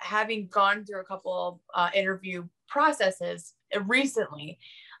having gone through a couple of interview processes recently,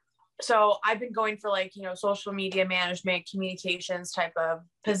 so I've been going for, like, you know, social media management, communications type of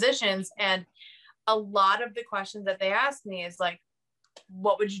positions. And a lot of the questions that they ask me is like,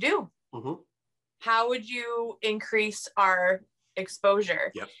 what would you do? Mm-hmm. How would you increase our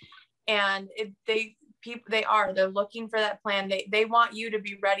exposure? Yep. And they're looking for that plan. They want you to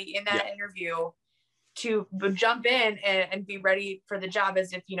be ready in that interview to jump in and be ready for the job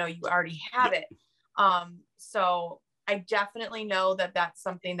as if, you know, you already have it. So I definitely know that that's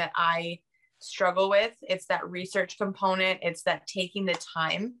something that I struggle with. It's that research component. It's that taking the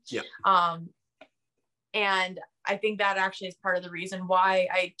time. Yeah. And I think that actually is part of the reason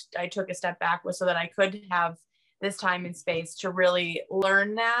why I took a step back, was so that I could have this time and space to really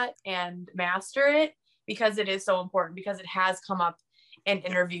learn that and master it, because it is so important, because it has come up in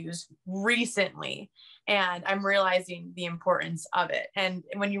interviews recently, and I'm realizing the importance of it. And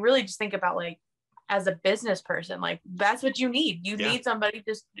when you really just think about, like, as a business person, like, that's what you need. You need somebody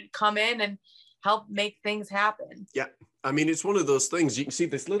just to come in and help make things happen. Yeah. I mean, it's one of those things. You can see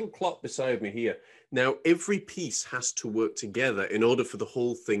this little clock beside me here. Now, every piece has to work together in order for the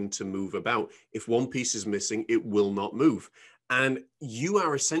whole thing to move about. If one piece is missing, it will not move. And you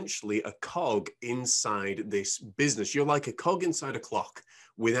are essentially a cog inside this business. You're like a cog inside a clock.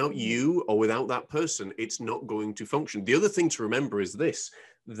 Without you or without that person, it's not going to function. The other thing to remember is this,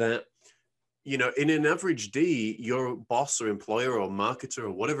 that, you know, in an average day, your boss or employer or marketer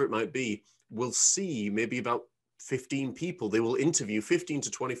or whatever it might be will see maybe about 15 people. They will interview 15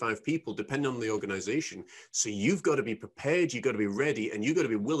 to 25 people, depending on the organization. So you've got to be prepared, you've got to be ready, and you've got to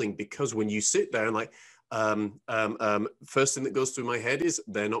be willing, because when you sit there and like, first thing that goes through my head is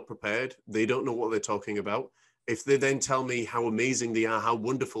they're not prepared. They don't know what they're talking about. If they then tell me how amazing they are, how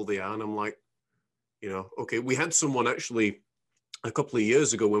wonderful they are, and I'm like, you know, okay, we had someone actually a couple of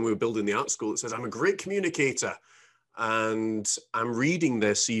years ago when we were building the art school that says, I'm a great communicator. And I'm reading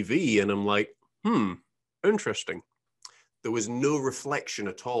their CV and I'm like, interesting. There was no reflection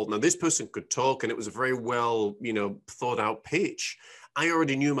at all. Now, this person could talk and it was a very well, you know, thought out pitch. I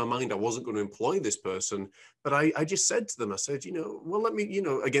already knew in my mind I wasn't going to employ this person, but I just said to them, I said, you know, well, let me, you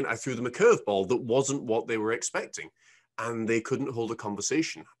know, again, I threw them a curveball that wasn't what they were expecting. And they couldn't hold a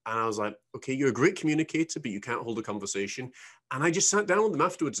conversation. And I was like, okay, you're a great communicator, but you can't hold a conversation. And I just sat down with them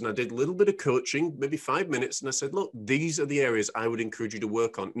afterwards and I did a little bit of coaching, maybe 5 minutes. And I said, look, these are the areas I would encourage you to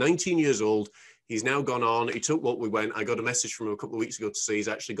work on. 19 years old. He's now gone on. He took what we went. I got a message from him a couple of weeks ago to say he's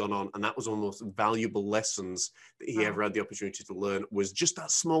actually gone on. And that was one of the most valuable lessons that he ever had the opportunity to learn, was just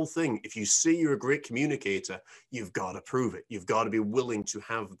that small thing. If you say you're a great communicator, you've got to prove it. You've got to be willing to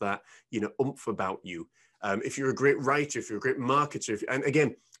have that, you know, oomph about you. If you're a great writer, if you're a great marketer, and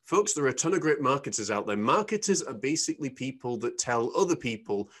again, folks, there are a ton of great marketers out there. Marketers are basically people that tell other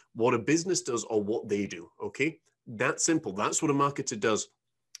people what a business does or what they do, okay? That's simple. That's what a marketer does.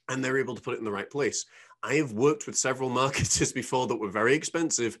 And they're able to put it in the right place. I have worked with several marketers before that were very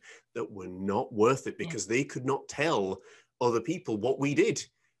expensive, that were not worth it, because they could not tell other people what we did.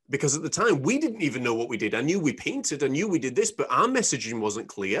 Because at the time, we didn't even know what we did. I knew we painted, I knew we did this, but our messaging wasn't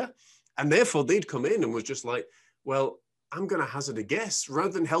clear. And therefore, they'd come in and was just like, well, I'm going to hazard a guess.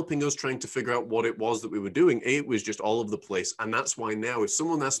 Rather than helping us trying to figure out what it was that we were doing, it was just all over the place. And that's why now, if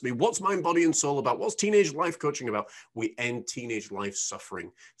someone asks me, what's Mind, Body, and Soul about? What's teenage life coaching about? We end teenage life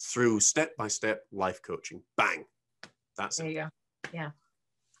suffering through step-by-step life coaching. Bang. That's it. There you go.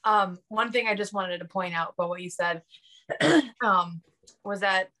 Yeah. One thing I just wanted to point out about what you said was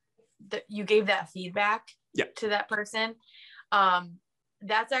that you gave that feedback to that person.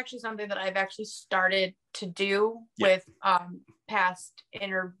 That's actually something that I've actually started to do with past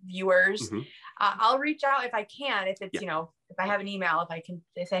interviewers. I'll reach out if I can, if it's, you know, if I have an email, if I can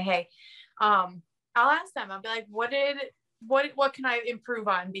say, hey, I'll ask them, I'll be like, what did what can I improve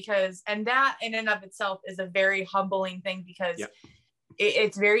on? Because, and that in and of itself is a very humbling thing, because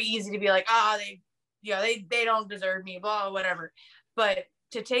it's very easy to be like, they don't deserve me, blah, whatever. But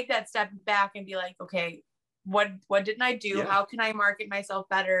to take that step back and be like, okay, what didn't I do? Yeah. How can I market myself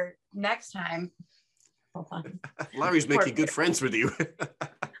better next time? Hold on. Larry's making good friends with you.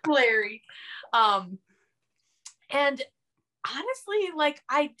 Larry. And honestly, like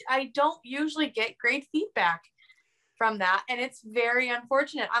I don't usually get great feedback from that. And it's very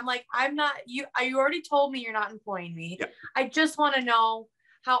unfortunate. I'm like, you already told me you're not employing me. Yep. I just want to know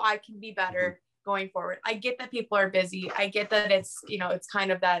how I can be better going forward. I get that people are busy. I get that it's, it's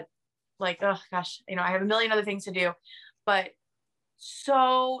kind of that like, oh gosh, I have a million other things to do, but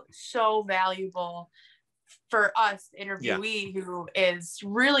so valuable for us interviewee who is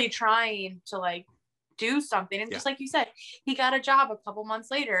really trying to like do something. And just like you said, he got a job a couple months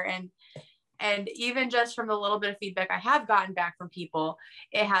later, and even just from the little bit of feedback I have gotten back from people,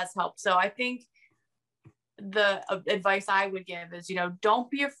 it has helped. So I think the advice I would give is, don't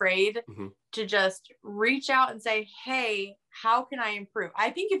be afraid to just reach out and say, hey, how can I improve?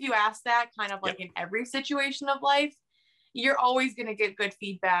 I think if you ask that kind of like in every situation of life, you're always going to get good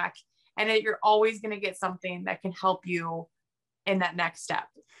feedback, and you're always going to get something that can help you in that next step.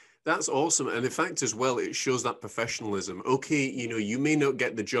 That's awesome. And in fact, as well, it shows that professionalism. Okay, you may not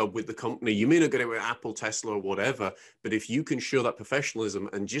get the job with the company, you may not get it with Apple, Tesla, or whatever, but if you can show that professionalism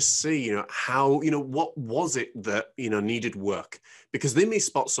and just see, how, what was it that, needed work? Because they may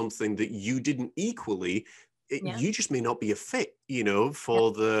spot something that you didn't equally, you just may not be a fit,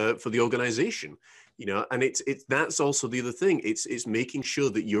 for the organization. And it's that's also the other thing. It's making sure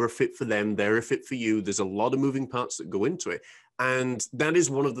that you're a fit for them, they're a fit for you. There's a lot of moving parts that go into it. And that is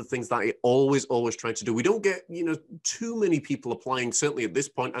one of the things that I always try to do. We don't get, too many people applying, certainly at this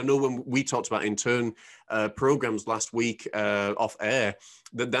point. I know when we talked about intern programs last week off air,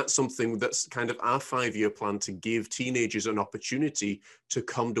 that's something that's kind of our 5-year plan, to give teenagers an opportunity to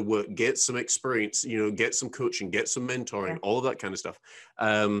come to work, get some experience, get some coaching, get some mentoring, all of that kind of stuff.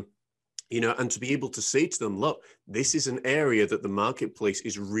 And to be able to say to them, look, this is an area that the marketplace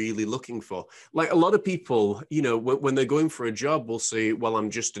is really looking for. Like a lot of people, when they're going for a job, will say, well, I'm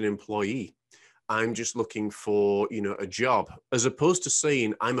just an employee. I'm just looking for, a job, as opposed to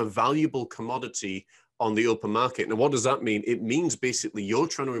saying I'm a valuable commodity on the open market. Now, what does that mean? It means basically you're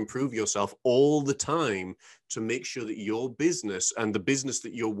trying to improve yourself all the time to make sure that your business and the business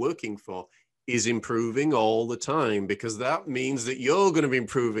that you're working for is improving all the time, because that means that you're going to be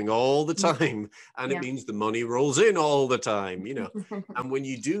improving all the time, and it means the money rolls in all the time, And when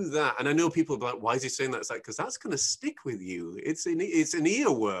you do that, and I know people are like, why is he saying that? It's like, because that's going to stick with you. It's an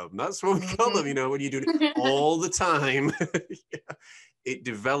earworm. That's what we call them, when you do it all the time. It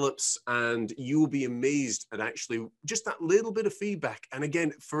develops, and you will be amazed at actually just that little bit of feedback. And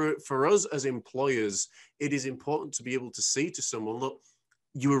again, for us as employers, it is important to be able to say to someone, look,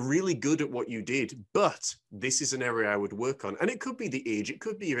 you were really good at what you did, but this is an area I would work on. And it could be the age, it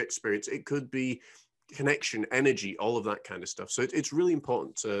could be your experience, it could be connection, energy, all of that kind of stuff. So it's really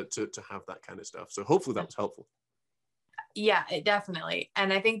important to have that kind of stuff. So hopefully that was helpful. Yeah, it definitely.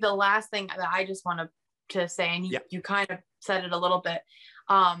 And I think the last thing that I just want to say, and you kind of said it a little bit,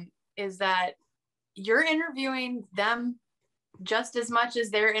 is that you're interviewing them just as much as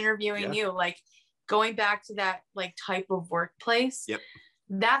they're interviewing you. Like going back to that like type of workplace.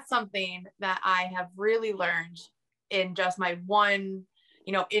 That's something that I have really learned in just my one,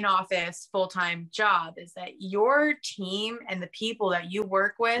 in office full-time job, is that your team and the people that you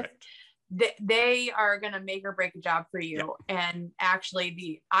work with, they are going to make or break a job for you. And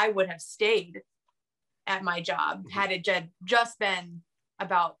actually I would have stayed at my job had it just been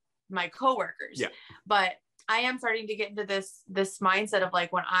about my coworkers. But I am starting to get into this mindset of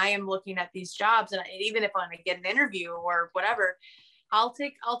like, when I am looking at these jobs, and even if I'm going to get an interview or whatever, I'll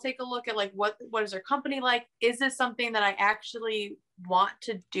take a look at like, what is their company like? Is this something that I actually want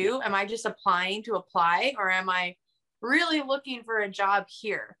to do? Am I just applying to apply, or am I really looking for a job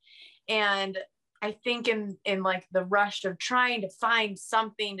here? And I think in like the rush of trying to find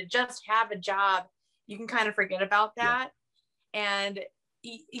something to just have a job, you can kind of forget about that. And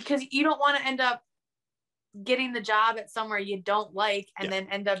because you don't want to end up getting the job at somewhere you don't like and then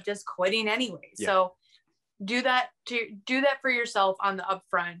end up just quitting anyway. So do that for yourself on the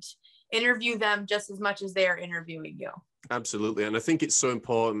upfront. Interview them just as much as they're interviewing you. Absolutely. And I think it's so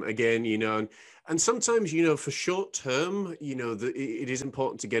important, again, and sometimes, for short term, it is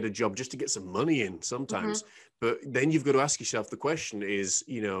important to get a job just to get some money in sometimes. But then you've got to ask yourself, the question is,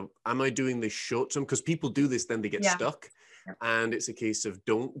 am I doing this short term? Because people do this, then they get stuck. And it's a case of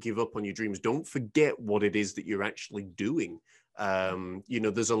don't give up on your dreams. Don't forget what it is that you're actually doing.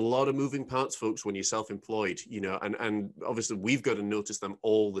 There's a lot of moving parts, folks, when you're self-employed, and obviously we've got to notice them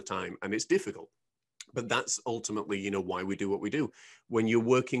all the time, and it's difficult. But that's ultimately, why we do what we do. When you're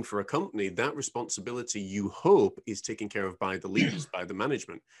working for a company, that responsibility, you hope, is taken care of by the leaders, by the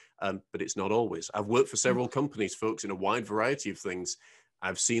management. But it's not always. I've worked for several companies, folks, in a wide variety of things.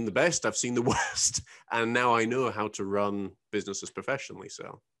 I've seen the best, I've seen the worst, and now I know how to run businesses professionally.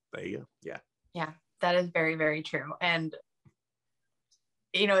 So there you go. Yeah. Yeah, that is very, very true. And,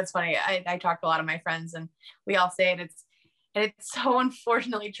 it's funny. I talk to a lot of my friends and we all say it. It's so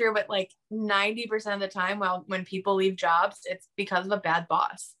unfortunately true, but like 90% of the time, when people leave jobs, it's because of a bad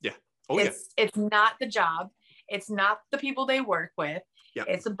boss. Yeah. It's not the job. It's not the people they work with. Yeah.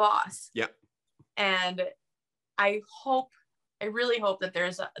 It's a boss. Yeah. And I really hope that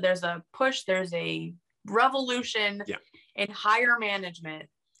there's a push, there's a revolution in higher management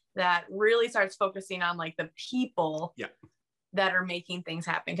that really starts focusing on like the people that are making things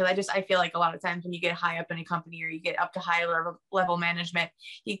happen. Because I feel like a lot of times when you get high up in a company or you get up to higher level management,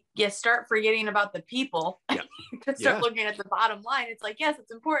 you start forgetting about the people to start looking at the bottom line. It's like, yes,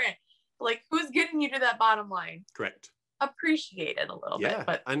 it's important. But like, who's getting you to that bottom line? Correct. Appreciate it a little bit,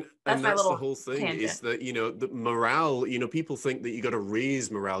 but and that's the whole thing tangent. Is that the morale, people think that you got to raise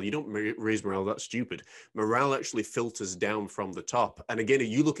morale. You don't raise morale, that's stupid. Morale actually filters down from the top. And again, if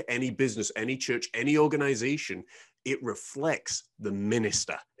you look at any business, any church, any organization, it reflects the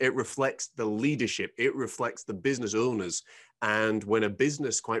minister, it reflects the leadership, it reflects the business owners. And when a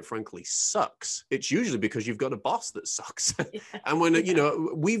business, quite frankly, sucks, it's usually because you've got a boss that sucks. And when,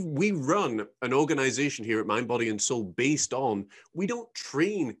 we run an organization here at Mind, Body and Soul based on, we don't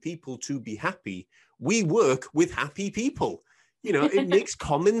train people to be happy. We work with happy people. It makes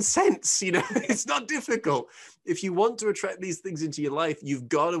common sense. It's not difficult. If you want to attract these things into your life, you've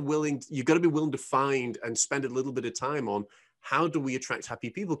got to be willing to find and spend a little bit of time on how do we attract happy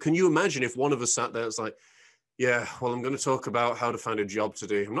people? Can you imagine if one of us sat there, it's like, yeah, well, I'm going to talk about how to find a job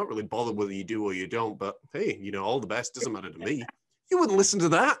today. I'm not really bothered whether you do or you don't, but hey, all the best. Doesn't matter to me. You wouldn't listen to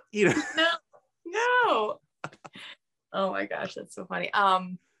that, No. Oh my gosh, that's so funny.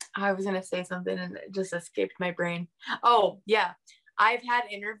 I was going to say something and it just escaped my brain. Oh yeah. I've had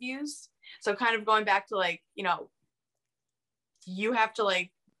interviews. So kind of going back to like, you have to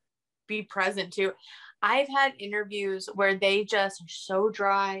like be present too. I've had interviews where they just are so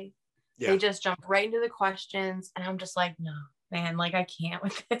dry. They just jump right into the questions. And I'm just like, no, man, like I can't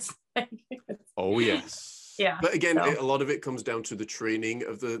with this. Oh, yes. Yeah. But again, a lot of it comes down to the training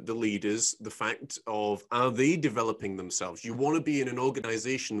of the leaders, the fact of, are they developing themselves? You want to be in an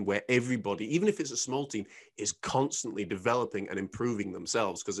organization where everybody, even if it's a small team, is constantly developing and improving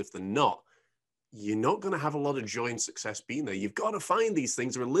themselves. Because if they're not, you're not going to have a lot of joy and success being there. You've got to find these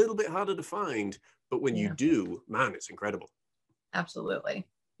things. They're a little bit harder to find. But when you do, man, it's incredible. Absolutely.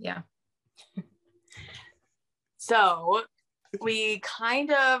 Yeah. So we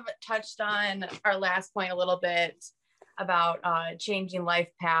kind of touched on our last point a little bit about changing life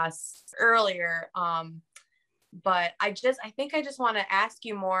paths earlier. But I think I just want to ask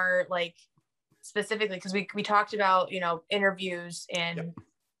you more like specifically, because we talked about, interviews and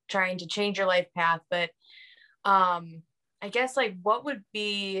trying to change your life path. But I guess like what would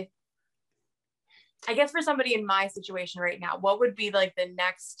be, I guess for somebody in my situation right now, what would be like the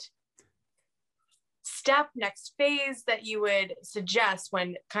next step, next phase that you would suggest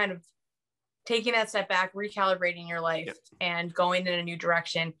when kind of taking that step back, recalibrating your life and going in a new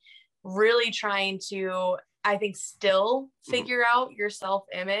direction, really trying to, I think, still figure out your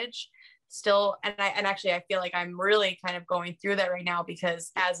self-image still. And actually, I feel like I'm really kind of going through that right now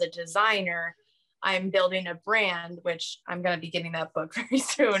because as a designer, I'm building a brand, which I'm going to be getting that book very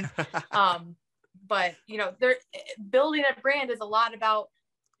soon. But, building a brand is a lot about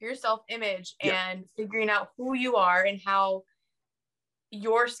your self-image and figuring out who you are and how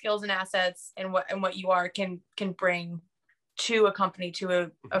your skills and assets and what you are can bring to a company,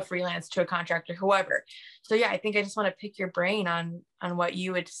 to a freelance, to a contractor, whoever. So yeah, I think I just want to pick your brain on what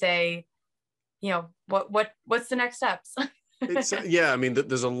you would say, what's the next steps? I mean,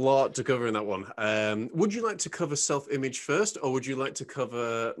 there's a lot to cover in that one. Would you like to cover self-image first, or would you like to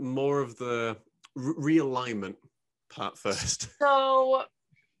cover more of the realignment part first? So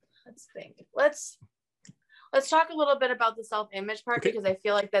let's think. Let's talk a little bit about the self-image part, because I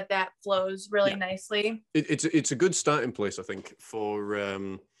feel like that flows really nicely. It's a good starting place, I think,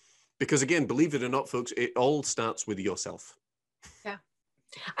 for because again, believe it or not, folks, it all starts with yourself. Yeah.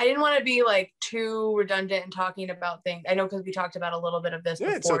 I didn't want to be like too redundant in talking about things. I know because we talked about a little bit of this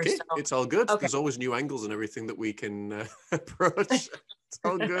Yeah, before. it's okay. So. It's all good. Okay. There's always new angles and everything that we can approach. It's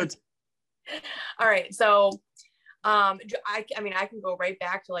all good. All right. So I mean, I can go right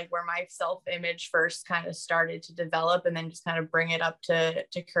back to like where my self-image first kind of started to develop and then just kind of bring it up to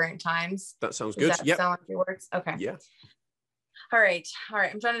current times. That sounds good. Does that sound like it works? Okay. Yeah. All right.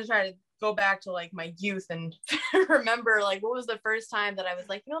 I'm trying to go back to like my youth and remember like what was the first time that I was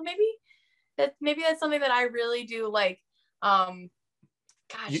like, maybe that's something that I really do like. Gosh,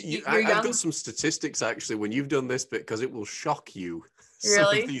 I've got some statistics actually when you've done this bit because it will shock you.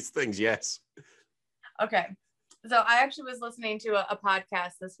 Really? Some of these things, yes. Okay. So I actually was listening to a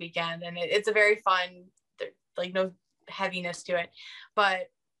podcast this weekend, and it's a very fun, like no heaviness to it.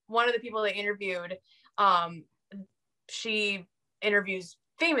 But one of the people they interviewed, she interviews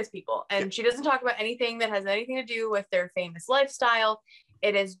famous people, and she doesn't talk about anything that has anything to do with their famous lifestyle.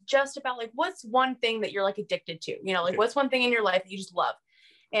 It is just about like, what's one thing that you're like addicted to, like what's one thing in your life that you just love.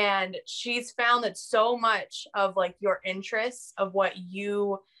 And she's found that so much of like your interests of what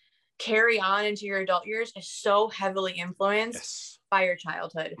you carry on into your adult years is so heavily influenced by your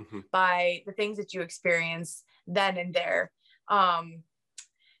childhood, by the things that you experience then and there.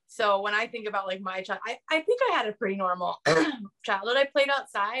 So when I think about like my child, I think I had a pretty normal childhood. I played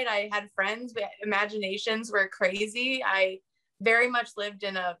outside. I had friends. Imaginations were crazy. I very much lived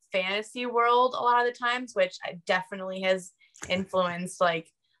in a fantasy world a lot of the times, which definitely has influenced like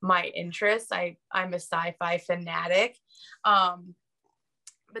my interests. I'm a sci-fi fanatic.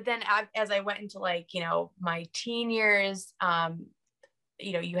 But then as I went into like, my teen years,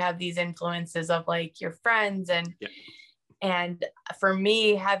 you have these influences of like your friends and for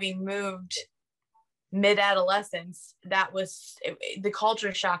me, having moved mid-adolescence, that was the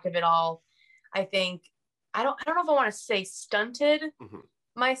culture shock of it all. I think, I don't know if I want to say stunted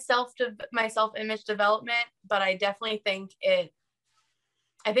my self-image development, but I definitely think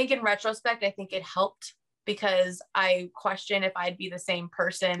in retrospect, I think it helped because I question if I'd be the same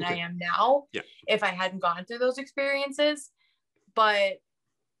person I am now if I hadn't gone through those experiences. But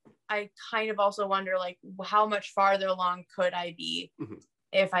I kind of also wonder like how much farther along could I be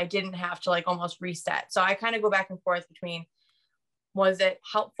if I didn't have to like almost reset. So I kind of go back and forth between, was it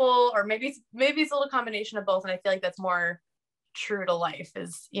helpful, or maybe it's a little combination of both. And I feel like that's more true to life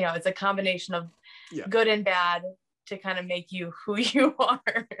is, it's a combination of good and bad to kind of make you who you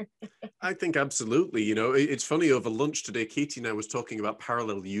are. I think absolutely. It's funny, over lunch today, Katie and I was talking about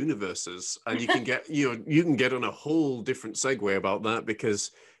parallel universes, and you can get, you can get on a whole different segue about that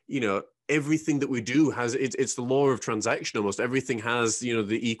because, everything that we do has, it's the law of transaction almost. Everything has,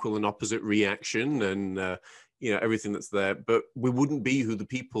 the equal and opposite reaction and, everything that's there. But we wouldn't be who the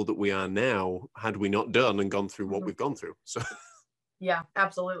people that we are now had we not done and gone through what we've gone through. So, yeah,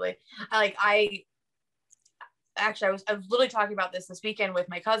 absolutely. I was literally talking about this weekend with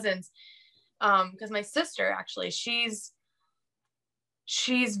my cousins, because my sister actually, she's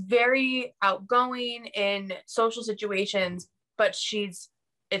very outgoing in social situations, but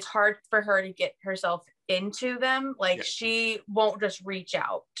it's hard for her to get herself into them. Like she won't just reach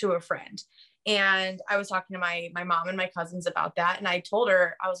out to a friend. And I was talking to my mom and my cousins about that. And I told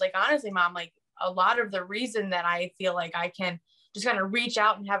her, I was like, honestly, Mom, like a lot of the reason that I feel like I can just kind of reach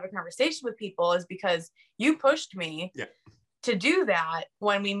out and have a conversation with people is because you pushed me to do that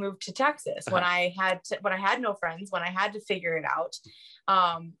when we moved to Texas, when I had no friends, when I had to figure it out.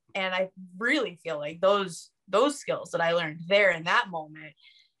 And I really feel like those skills that I learned there in that moment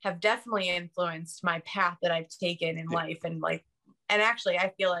have definitely influenced my path that I've taken in life. And actually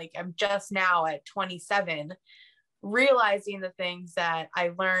I feel like I'm just now at 27 realizing the things that I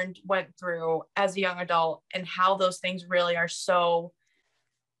went through as a young adult and how those things really are so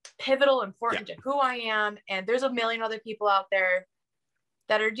pivotal, important to who I am. And there's a million other people out there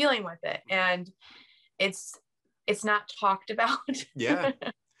that are dealing with it. And it's not talked about. Yeah.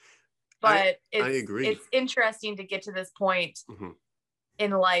 But I agree. It's interesting to get to this point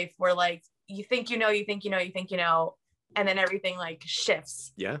in life where like, you think, you think, and then everything like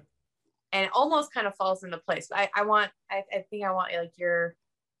shifts. Yeah. And it almost kind of falls into place. I think I want like your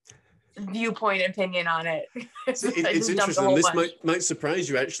viewpoint opinion on it. It's interesting. This might surprise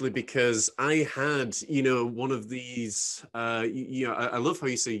you actually, because I had, one of these, I love how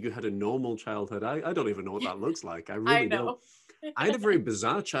you say you had a normal childhood. I don't even know what that looks like. I really don't. I had a very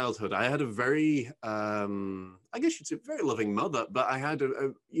bizarre childhood. I had a very, I guess you'd say very loving mother, but I had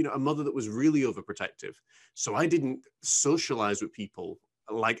a mother that was really overprotective. So I didn't socialize with people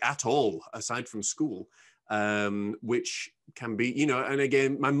like at all, aside from school, which can be, and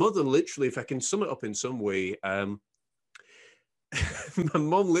again, my mother literally, if I can sum it up in some way, my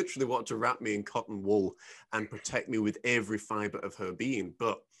mom literally wanted to wrap me in cotton wool and protect me with every fiber of her being.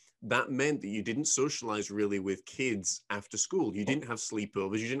 But that meant that you didn't socialize really with kids after school. You didn't have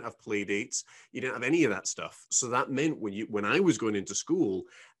sleepovers, you didn't have play dates, you didn't have any of that stuff. So that meant when I was going into school,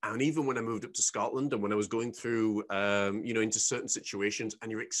 and even when I moved up to Scotland and when I was going through, into certain situations, and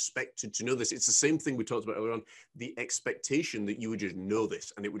you're expected to know this, it's the same thing we talked about earlier on, the expectation that you would just know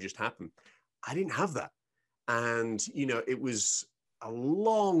this and it would just happen. I didn't have that. And, it was a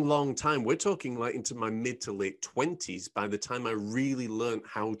long, long time. We're talking like into my mid to late 20s by the time I really learned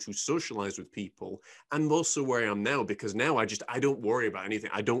how to socialize with people, and also where I am now, because now I don't worry about anything.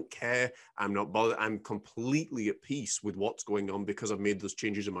 I don't care. I'm not bothered. I'm completely at peace with what's going on because I've made those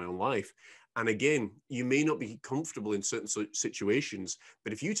changes in my own life. And again, you may not be comfortable in certain situations,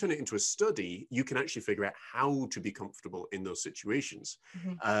 but if you turn it into a study, you can actually figure out how to be comfortable in those situations.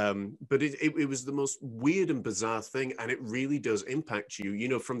 But it was the most weird and bizarre thing. And it really does impact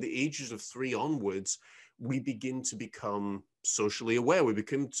you. From the ages of 3 onwards, we begin to become socially aware. We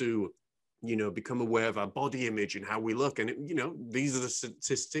become aware of our body image and how we look. And, these are the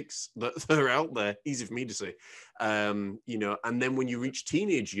statistics that are out there, easy for me to say. And then when you reach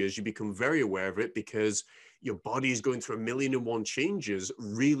teenage years, you become very aware of it because your body is going through 1,000,001 changes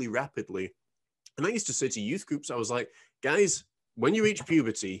really rapidly. And I used to say to youth groups, I was like, guys, when you reach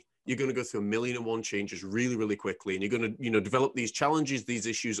puberty, you're going to go through 1,000,001 changes really, really quickly. And you're going to, develop these challenges, these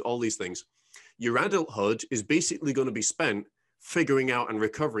issues, all these things. Your adulthood is basically going to be spent figuring out and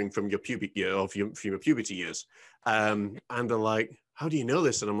recovering from your puberty year or from your puberty years. And they're like, how do you know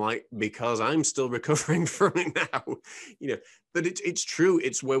this? And I'm like, because I'm still recovering from it now. But it's true.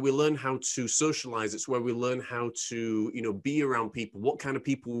 It's where we learn how to socialize. It's where we learn how to, be around people, what kind of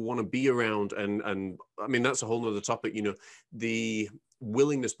people we want to be around. And I mean, that's a whole nother topic, the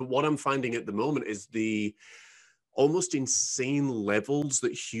willingness. But what I'm finding at the moment is the almost insane levels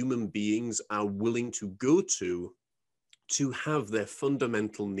that human beings are willing to go to have their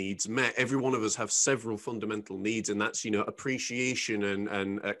fundamental needs met. Every one of us have several fundamental needs, and that's, appreciation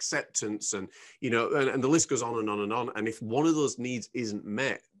and acceptance and, and the list goes on and on and on. And if one of those needs isn't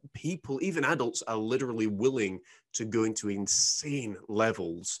met, people, even adults, are literally willing to go into insane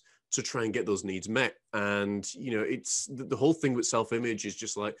levels to try and get those needs met. And, it's the whole thing with self-image is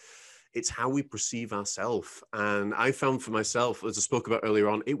just like, it's how we perceive ourselves. And I found for myself, as I spoke about earlier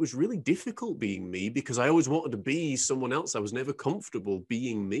on, it was really difficult being me because I always wanted to be someone else. I was never comfortable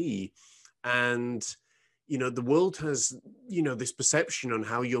being me. And, the world has, this perception on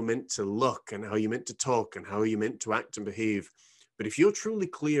how you're meant to look and how you're meant to talk and how you're meant to act and behave. But if you're truly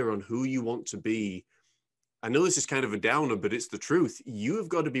clear on who you want to be, I know this is kind of a downer, but it's the truth. You have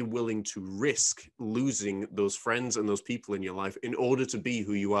got to be willing to risk losing those friends and those people in your life in order to be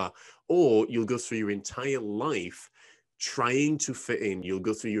who you are. Or you'll go through your entire life trying to fit in. You'll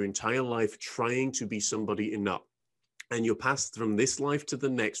go through your entire life trying to be somebody enough. And you'll pass from this life to the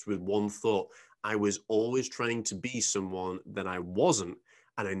next with one thought. I was always trying to be someone that I wasn't.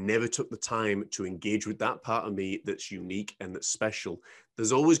 And I never took the time to engage with that part of me that's unique and that's special.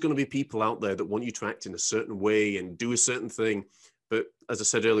 There's always going to be people out there that want you to act in a certain way and do a certain thing. But as I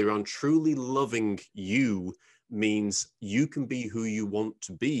said earlier on, truly loving you means you can be who you want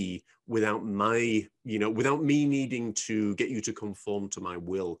to be without without me needing to get you to conform to my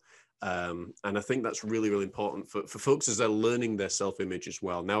will. And I think that's really, really important for folks as they're learning their self-image as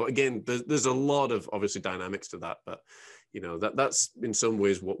well. Now, again, there's a lot of obviously dynamics to that, but that's in some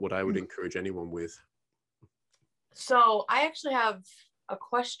ways what I would encourage anyone with. So I actually have a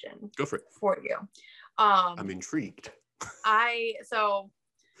question. Go for it. For you. I'm intrigued. As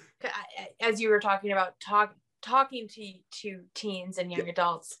you were talking about talking to teens and young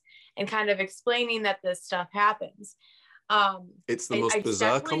adults and kind of explaining that this stuff happens. It's the most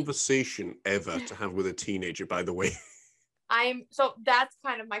bizarre conversation ever to have with a teenager, by the way. So that's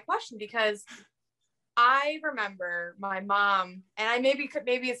kind of my question, because I remember my mom, and maybe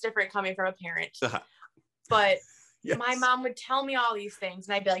it's different coming from a parent, but yes. My mom would tell me all these things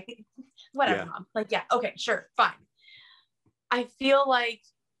and I'd be like, whatever, Mom. Like, yeah, okay, sure, fine. I feel like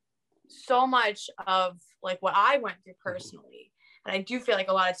so much of like what I went through personally, and I do feel like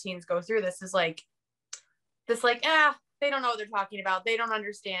a lot of teens go through this, is like, they don't know what they're talking about. They don't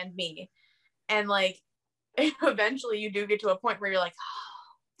understand me. And like, eventually you do get to a point where you're like,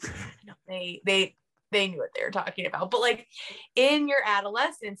 oh, no, they knew what they were talking about. But like in your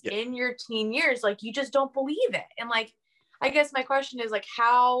adolescence, in your teen years, like you just don't believe it. And like, I guess my question is like,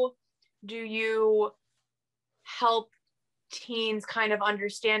 how do you help teens kind of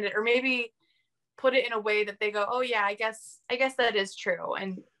understand it, or maybe put it in a way that they go, oh yeah, I guess that is true.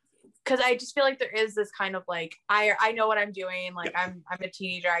 And because I just feel like there is this kind of like, I know what I'm doing. Like I'm a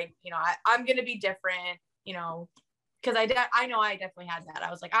teenager. I'm going to be different, because I know I definitely had that.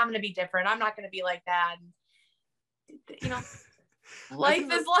 I was like, I'm going to be different. I'm not going to be like that. And, life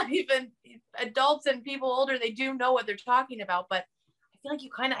is life, and adults and people older, they do know what they're talking about, but I feel like you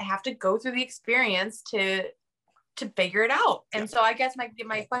kind of have to go through the experience to figure it out. And so I guess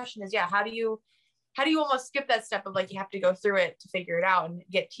my question is, how do you almost skip that step of like, you have to go through it to figure it out and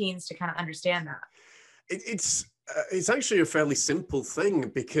get teens to kind of understand that? It's actually a fairly simple thing,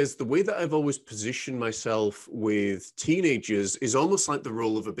 because the way that I've always positioned myself with teenagers is almost like the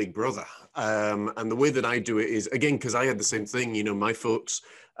role of a big brother. And the way that I do it is, again, because I had the same thing, my folks,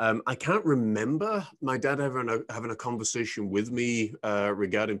 I can't remember my dad ever having a conversation with me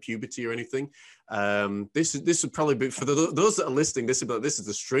regarding puberty or anything. This would probably be, for those that are listening, this is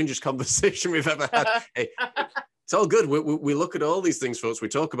the strangest conversation we've ever had. Hey, it's all good. We look at all these things, folks. We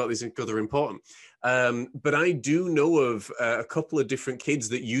talk about these things because they're important. But I do know of a couple of different kids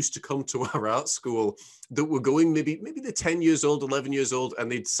that used to come to our art school that were going, maybe they're 10 years old, 11 years old.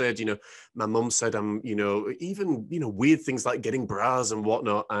 And they'd said, my mum said, even, weird things like getting bras and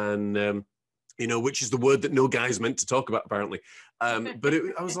whatnot. And, which is the word that no guy's meant to talk about, apparently. But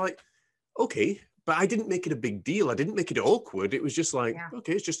I was like, okay. But I didn't make it a big deal. I didn't make it awkward. It was just like,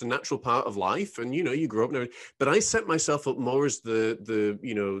 okay, it's just a natural part of life, and you grow up and everything. But I set myself up more as the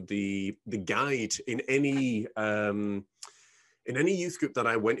guide in any youth group that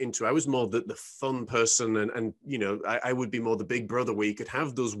I went into. I was more the fun person, and I would be more the big brother, where you could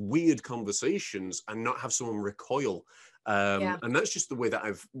have those weird conversations and not have someone recoil. And that's just the way that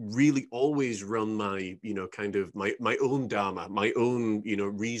I've really always run my kind of my own dharma, my own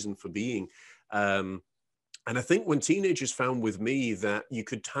reason for being. And I think when teenagers found with me that you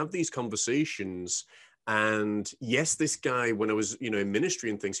could have these conversations, and yes, this guy, when I was, in ministry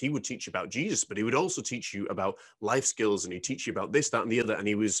and things, he would teach you about Jesus, but he would also teach you about life skills, and he'd teach you about this, that, and the other. And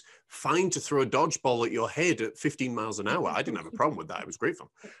he was fine to throw a dodgeball at your head at 15 miles an hour. I didn't have a problem with that. It was great fun.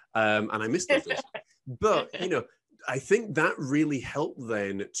 And I missed those days. But, I think that really helped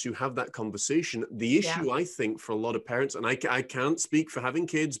then to have that conversation. The issue, I think, for a lot of parents, and I can't speak for having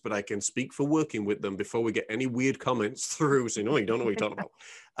kids, but I can speak for working with them before we get any weird comments through saying, oh, you don't know what you're talking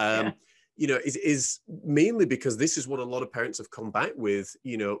about. Is mainly because this is what a lot of parents have come back with.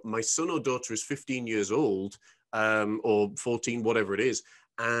 My son or daughter is 15 years old, or 14, whatever it is.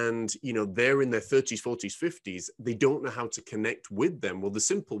 And, they're in their 30s, 40s, 50s. They don't know how to connect with them. Well, the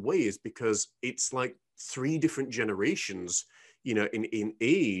simple way is because it's like 3 different generations, in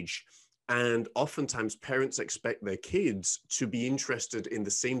age. And oftentimes parents expect their kids to be interested in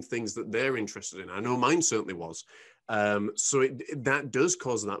the same things that they're interested in. I know mine certainly was. So that does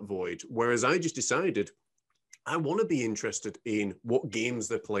cause that void. Whereas I just decided, I want to be interested in what games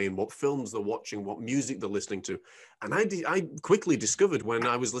they're playing, what films they're watching, what music they're listening to. And I quickly discovered, when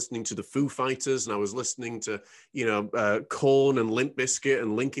I was listening to the Foo Fighters, and I was listening to, Korn and Limp Bizkit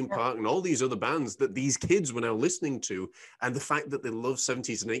and Linkin Park and all these other bands that these kids were now listening to, and the fact that they love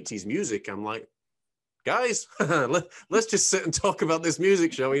 70s and 80s music, I'm like, guys, let's just sit and talk about this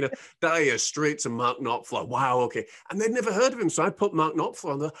music show. That is straight to Mark Knopfler. Wow, okay. And they'd never heard of him, so I put Mark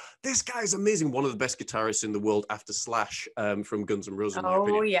Knopfler on. This guy's amazing. One of the best guitarists in the world after Slash, from Guns N' Roses.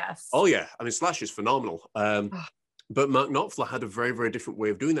 Oh, yes. Oh, yeah. I mean, Slash is phenomenal. But Mark Knopfler had a very, very different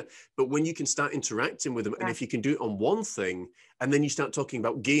way of doing that. But when you can start interacting with them, and if you can do it on one thing, and then you start talking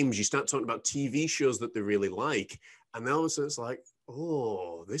about games, you start talking about TV shows that they really like, and then all of a sudden it's like,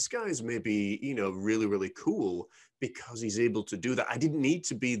 oh, this guy's maybe, really, really cool because he's able to do that. I didn't need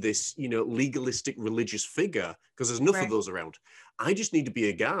to be this, legalistic religious figure, because there's enough of those around. I just need to be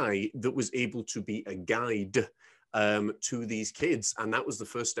a guy that was able to be a guide to these kids. And that was the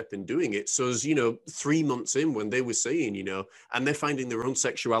first step in doing it. So as 3 months in, when they were saying, and they're finding their own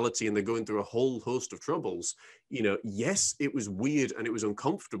sexuality and they're going through a whole host of troubles, yes, it was weird and it was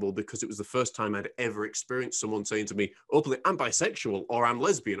uncomfortable, because it was the first time I'd ever experienced someone saying to me openly, I'm bisexual, or I'm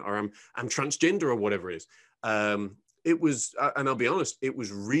lesbian, or I'm transgender, or whatever it is. It was, and I'll be honest, it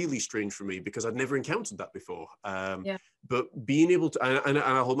was really strange for me, because I'd never encountered that before. But being able to, and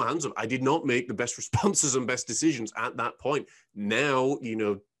I hold my hands up, I did not make the best responses and best decisions at that point. Now,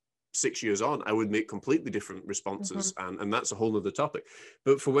 6 years on, I would make completely different responses. And that's a whole other topic.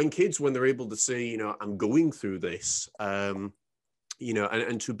 But for when they're able to say, I'm going through this, and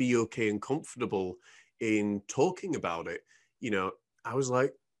to be okay and comfortable in talking about it, I was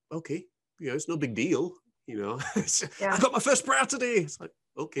like, okay, it's no big deal. I got my first bra today. It's like,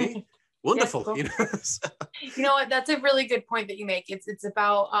 okay, wonderful. Cool. You know what? That's a really good point that you make. It's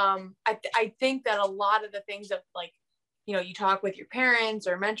about, I think that a lot of the things that like you know, you talk with your parents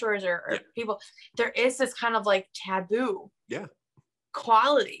or mentors or Yeah. people, there is this kind of like taboo Yeah.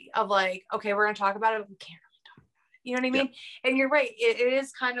 quality of like, okay, we're going to talk about it, but we can't really talk about it. You know what I mean? And you're right. It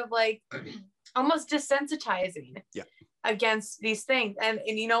is kind of like almost desensitizing Yeah. against these things. And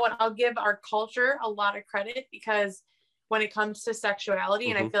you know what? I'll give our culture a lot of credit, because when it comes to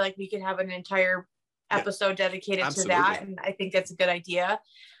sexuality, and I feel like we could have an entire episode dedicated to that. And I think that's a good idea.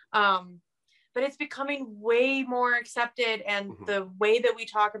 But it's becoming way more accepted, and the way that we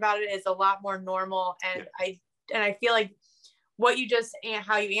talk about it is a lot more normal. And I feel like what you just,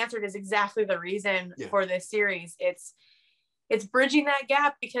 how you answered is exactly the reason for this series. It's bridging that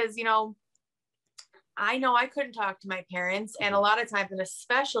gap, because, you know I couldn't talk to my parents, and a lot of times, and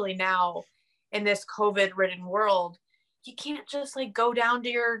especially now in this COVID ridden world, you can't just like go down to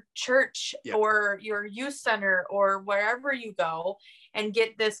your church or your youth center or wherever you go and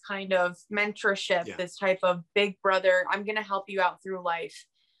get this kind of mentorship, this type of big brother, I'm going to help you out through life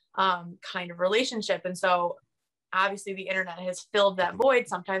kind of relationship. And so obviously the internet has filled that void,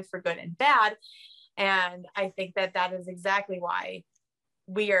 sometimes for good and bad. And I think that that is exactly why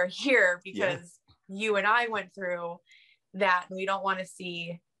we are here, because you and I went through that, and we don't want to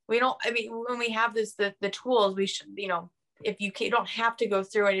see, I mean, when we have this, the tools, we should, you know, if you don't have to go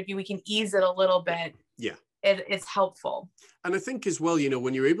through it, if we can ease it a little bit, it's helpful. And I think as well, you know,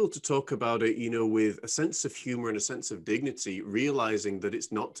 when you're able to talk about it, you know, with a sense of humor and a sense of dignity, realizing that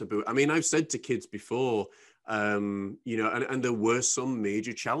it's not taboo. I mean, I've said to kids before, you know, and there were some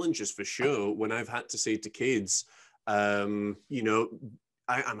major challenges for sure when I've had to say to kids, you know,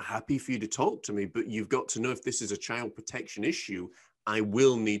 I'm happy for you to talk to me, but you've got to know, if this is a child protection issue, I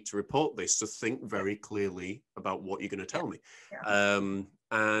will need to report this. So think very clearly about what you're going to tell me.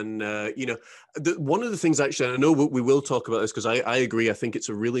 You know, one of the things, actually, and I know we will talk about this, because I agree, I think it's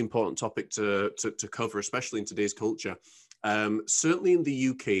a really important topic to cover, especially in today's culture. Certainly in the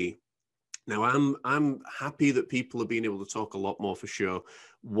UK, now I'm happy that people are being able to talk a lot more, for sure.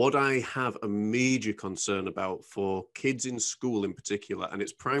 What I have a major concern about for kids in school in particular, and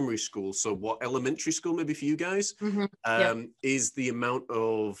it's primary school, so what, elementary school maybe for you guys, is the amount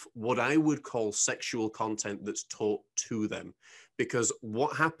of what I would call sexual content that's taught to them. Because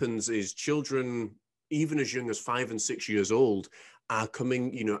what happens is children, even as young as 5 and 6 years old, are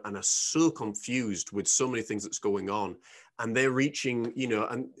coming, you know, and are so confused with so many things that's going on. And they're reaching, you know,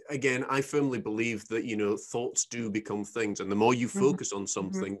 and again, I firmly believe that, you know, thoughts do become things. And the more you focus on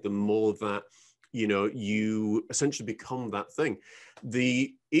something, the more that, you know, you essentially become that thing.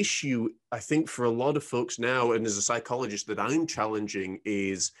 The issue, I think, for a lot of folks now, and as a psychologist that I'm challenging,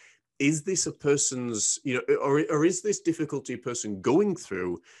 is this a person's, you know, or is this difficulty a person going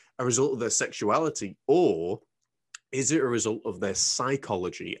through a result of their sexuality, or is it a result of their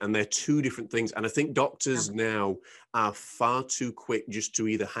psychology? And they're two different things. And I think doctors now are far too quick just to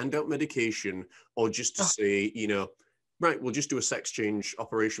either hand out medication or just to say, you know, right, we'll just do a sex change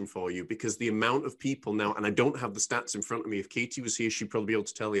operation for you. Because the amount of people now, and I don't have the stats in front of me, if Katie was here, she'd probably be able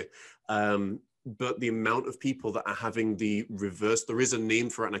to tell you, but the amount of people that are having the reverse, there is a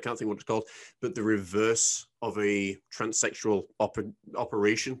name for it and I can't think what it's called, but the reverse of a transsexual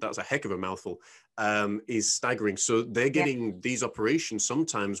operation, that's a heck of a mouthful, is staggering. So they're getting these operations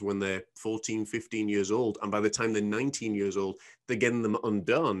sometimes when they're 14, 15 years old. And by the time they're 19 years old, they're getting them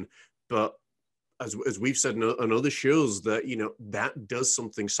undone. But as we've said on other shows, that, you know, that does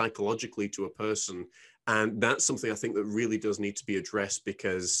something psychologically to a person. And that's something I think that really does need to be addressed,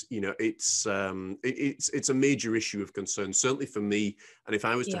 because, you know, it's a major issue of concern, certainly for me. And if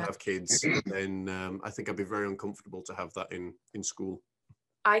I was to have kids, then I think I'd be very uncomfortable to have that in school.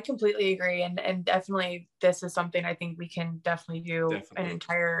 I completely agree. And definitely this is something I think we can definitely do an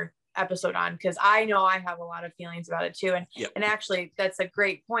entire episode on, because I know I have a lot of feelings about it too. And actually that's a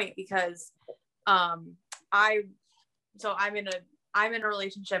great point, because I'm in a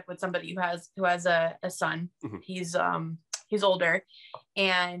relationship with somebody who has a son. He's older,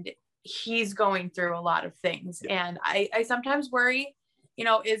 and he's going through a lot of things. And I sometimes worry, you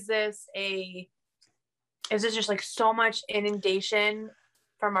know, is this just like so much inundation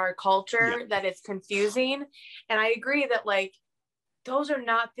from our culture that it's confusing? And I agree that like those are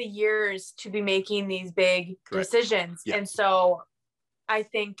not the years to be making these big decisions. And so I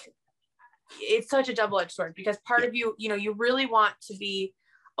think it's such a double-edged sword, because part of you, you know, you really want to be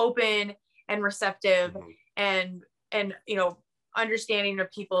open and receptive and, you know, understanding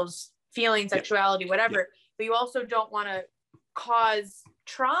of people's feelings, sexuality, whatever, but you also don't want to cause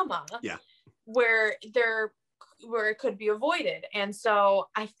trauma where it could be avoided. And so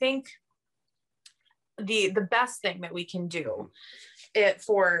I think the best thing that we can do it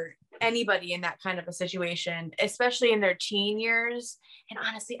for anybody in that kind of a situation, especially in their teen years. And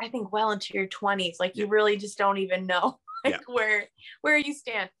honestly, I think well into your 20s, like you really just don't even know like where you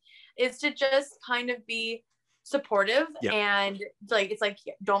stand, is to just kind of be supportive and like, it's like,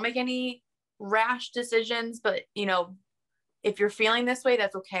 don't make any rash decisions, but you know, if you're feeling this way,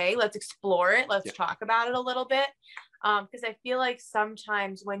 that's okay. Let's explore it. Let's talk about it a little bit. Because I feel like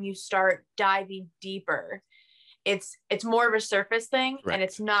sometimes when you start diving deeper, it's more of a surface thing and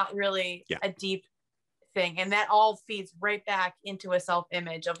it's not really a deep thing. And that all feeds right back into a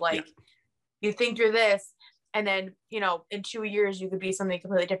self-image of like, you think you're this, and then, you know, in 2 years, you could be something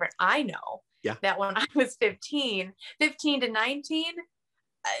completely different. I know that when I was 15 to 19,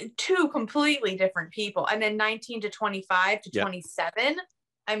 two completely different people. And then 19 to 25 to 27.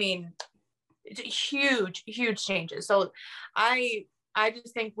 I mean, huge changes. So I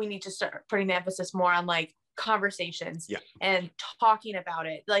just think we need to start putting the emphasis more on like conversations and talking about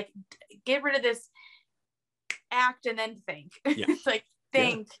it. Like, get rid of this act and then think. It's like,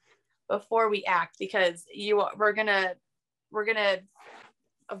 think before we act, because we're gonna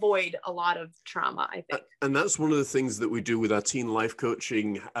avoid a lot of trauma, I think. And that's one of the things that we do with our teen life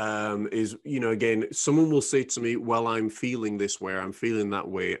coaching, is, you know, again, someone will say to me, well, I'm feeling this way, I'm feeling that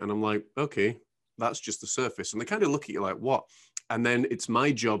way. And I'm like, okay, that's just the surface. And they kind of look at you like, what? And then it's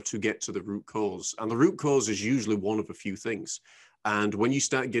my job to get to the root cause. And the root cause is usually one of a few things. And when you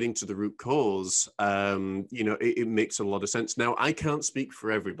start getting to the root cause, you know, it makes a lot of sense. Now, I can't speak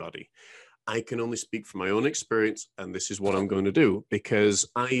for everybody. I can only speak from my own experience, and this is what I'm going to do, because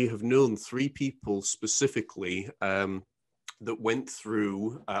I have known 3 people specifically that went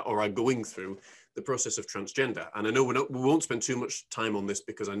through or are going through the process of transgender. And I know we won't spend too much time on this,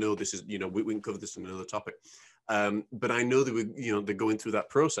 because I know this is, you know, we can cover this in another topic. But I know that they're going through that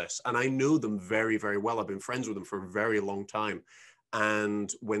process, and I know them very, very well. I've been friends with them for a very long time. And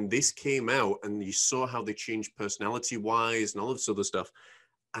when this came out and you saw how they changed personality wise and all this other stuff,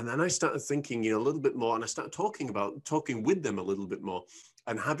 and then I started thinking, you know, a little bit more, and I started talking with them a little bit more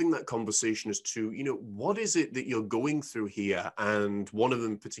and having that conversation as to, you know, what is it that you're going through here? And one of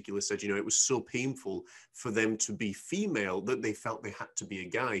them in particular said, you know, it was so painful for them to be female that they felt they had to be a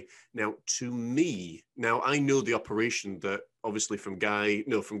guy. Now, to me, now I know the operation that obviously from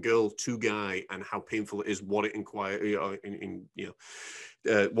girl to guy, and how painful it is, what it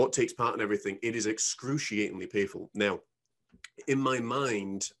what takes part in everything. It is excruciatingly painful. Now, in my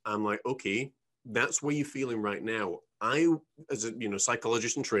mind, I'm like, okay, that's where you're feeling right now. I, as a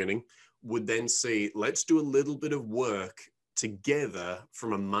psychologist in training, would then say, let's do a little bit of work together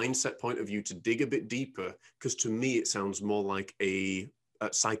from a mindset point of view to dig a bit deeper, because to me, it sounds more like a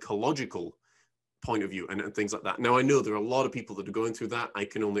psychological point of view and things like that. Now, I know there are a lot of people that are going through that. I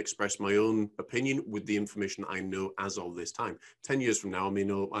can only express my own opinion with the information I know as of this time. 10 years from now, I may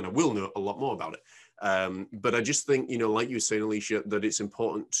know, and I will know a lot more about it. But I just think, like you were saying, Alicia, that it's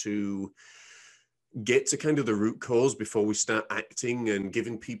important to get to kind of the root cause before we start acting and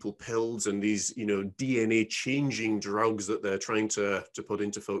giving people pills and these, DNA changing drugs that they're trying to put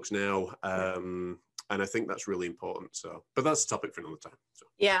into folks now. And I think that's really important. So, but that's a topic for another time. So.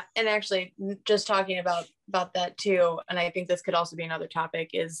 Yeah. And actually just talking about that too. And I think this could also be another topic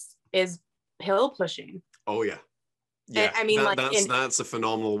is pill pushing. Oh yeah. Yeah. And, I mean, that's a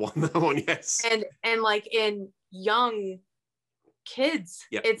phenomenal one. That one. Yes. And like in young kids,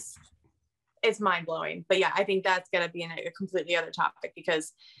 it's mind blowing, but yeah, I think that's going to be a completely other topic,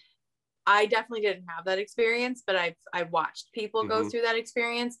 because I definitely didn't have that experience, but I've watched people go through that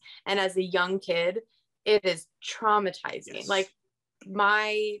experience. And as a young kid, it is traumatizing. Yes. Like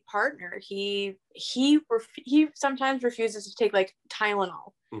my partner, he sometimes refuses to take like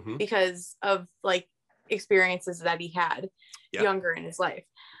Tylenol because of like experiences that he had younger in his life,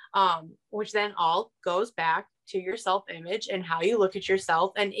 which then all goes back to your self-image and how you look at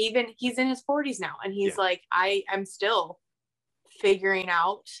yourself. And even he's in his 40s now, and he's like, I am still figuring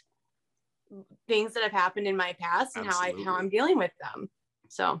out things that have happened in my past and how I'm dealing with them.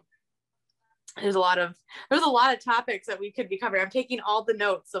 So there's a lot of topics that we could be covering. I'm taking all the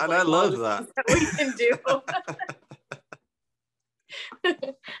notes of, and I love that we can do.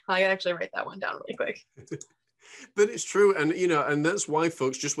 I can actually write that one down really quick. But it's true. And, and that's why,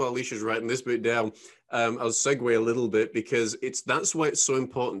 folks, just while Alicia's writing this bit down, I'll segue a little bit, because that's why it's so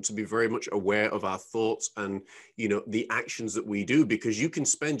important to be very much aware of our thoughts and, the actions that we do, because you can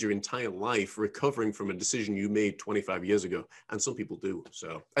spend your entire life recovering from a decision you made 25 years ago. And some people do.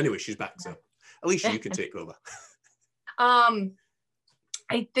 So anyway, she's back. So Alicia, you can take over.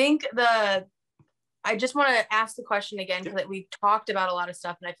 I think I just want to ask the question again, because we've talked about a lot of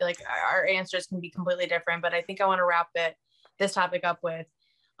stuff, and I feel like our answers can be completely different, but I think I want to wrap it this topic up with.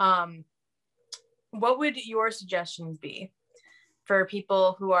 What would your suggestions be for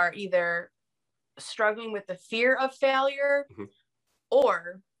people who are either struggling with the fear of failure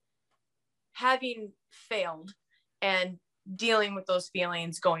or having failed and dealing with those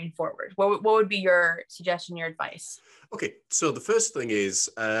feelings going forward? What would be your suggestion, your advice? Okay, so the first thing is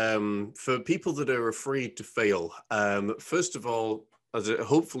for people that are afraid to fail, first of all,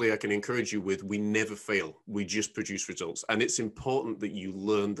 hopefully I can encourage you with, we never fail. We just produce results. And it's important that you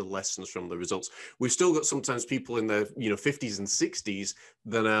learn the lessons from the results. We've still got sometimes people in their 50s and 60s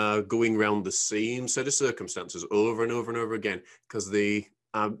that are going around the same set of circumstances over and over and over again because they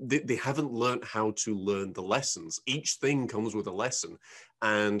haven't learned how to learn the lessons. Each thing comes with a lesson.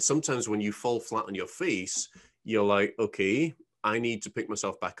 And sometimes when you fall flat on your face, you're like, okay, I need to pick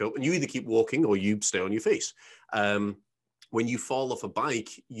myself back up. And you either keep walking or you stay on your face. When you fall off a bike,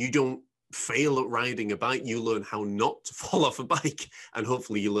 you don't fail at riding a bike. You learn how not to fall off a bike. And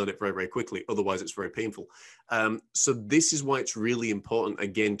hopefully you learn it very, very quickly. Otherwise, it's very painful. So this is why it's really important,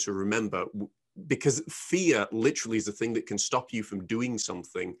 again, to remember, because fear literally is the thing that can stop you from doing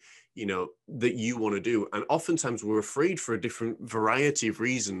something, that you want to do. And oftentimes we're afraid for a different variety of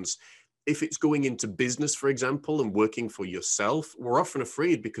reasons. If it's going into business, for example, and working for yourself, we're often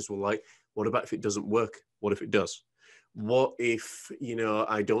afraid because we're like, what about if it doesn't work? What if it does? What if,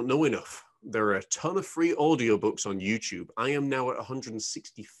 I don't know enough? There are a ton of free audiobooks on YouTube. I am now at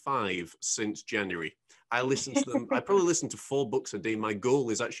 165 since January. I listen to them. I probably listen to 4 books a day. My goal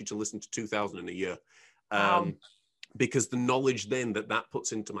is actually to listen to 2,000 in a year. Wow. Because the knowledge then that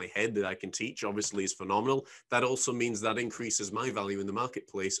puts into my head that I can teach obviously is phenomenal. That also means that increases my value in the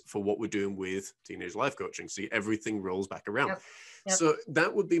marketplace for what we're doing with Teenage Life Coaching. See, everything rolls back around. Yep. So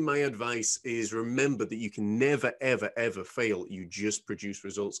that would be my advice, is remember that you can never, ever, ever fail. You just produce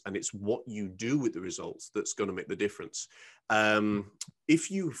results, and it's what you do with the results that's going to make the difference. If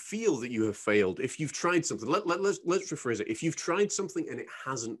you feel that you have failed, if you've tried something, let's rephrase it. If you've tried something and it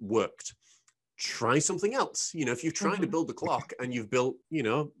hasn't worked, try something else. If you've tried to build a clock and you've built,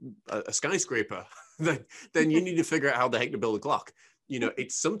 a skyscraper, then you need to figure out how the heck to build a clock.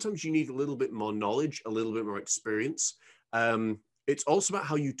 It's sometimes you need a little bit more knowledge, a little bit more experience. It's also about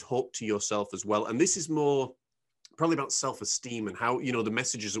how you talk to yourself as well. And this is more probably about self-esteem and how, the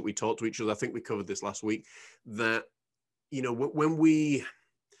messages that we talk to each other. I think we covered this last week, that, when we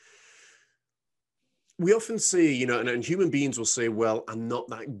often say, and human beings will say, well, I'm not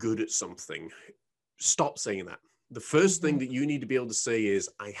that good at something. Stop saying that. The first thing that you need to be able to say is,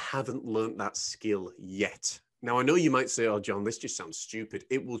 I haven't learned that skill yet. Now, I know you might say, oh, John, this just sounds stupid.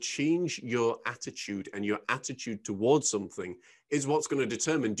 It will change your attitude, and your attitude towards something is what's going to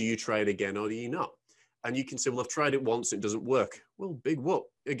determine, do you try it again or do you not? And you can say, well, I've tried it once, it doesn't work. Well, big whoop.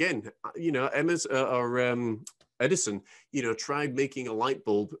 Again, Edison, tried making a light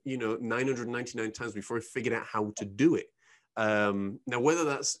bulb, 999 times before he figured out how to do it. Now, whether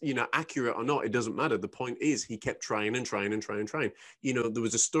that's, accurate or not, it doesn't matter. The point is he kept trying and trying and trying and trying. There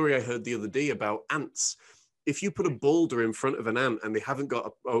was a story I heard the other day about ants. If you put a boulder in front of an ant and they haven't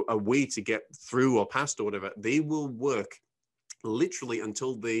got a way to get through or past or whatever, they will work literally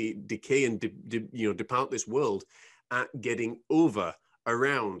until they decay and depart this world at getting over,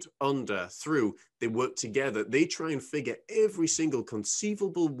 around, under, through. They work together. They try and figure every single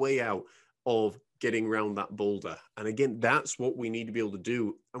conceivable way out of getting around that boulder. And again, that's what we need to be able to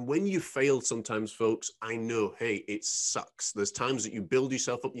do. And when you fail sometimes, folks, I know, hey, it sucks. There's times that you build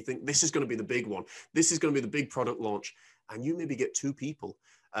yourself up, you think this is going to be the big one. This is going to be the big product launch. And you maybe get 2 people.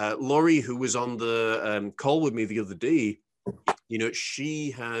 Laurie, who was on the call with me the other day,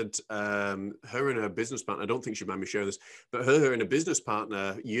 she had her and her business partner, I don't think she'd mind me sharing this, but her and a business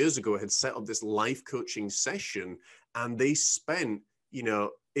partner years ago had set up this life coaching session, and they spent,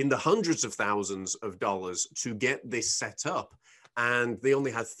 in the hundreds of thousands of dollars to get this set up. And they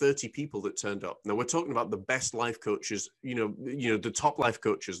only had 30 people that turned up. Now, we're talking about the best life coaches, the top life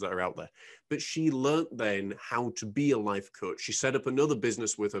coaches that are out there. But she learned then how to be a life coach. She set up another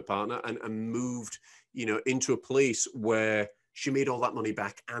business with her partner and moved, into a place where she made all that money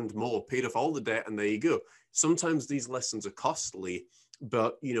back and more, paid off all the debt, and there you go. Sometimes these lessons are costly,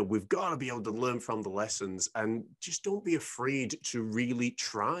 but, we've got to be able to learn from the lessons, and just don't be afraid to really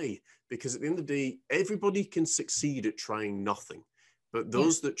try, because at the end of the day, everybody can succeed at trying nothing. But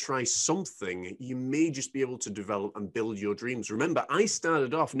those that try something, you may just be able to develop and build your dreams. Remember, I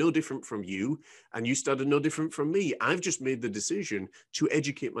started off no different from you, and you started no different from me. I've just made the decision to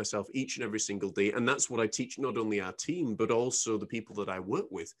educate myself each and every single day. And that's what I teach not only our team, but also the people that I work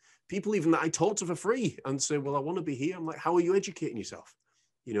with. People even that I talk to for free and say, well, I want to be here. I'm like, how are you educating yourself?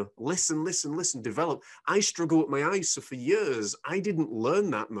 listen, develop. I struggle with my eyes. So for years, I didn't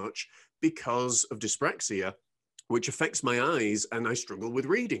learn that much because of dyspraxia, which affects my eyes, and I struggle with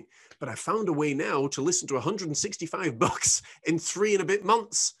reading. But I found a way now to listen to 165 books in 3 and a bit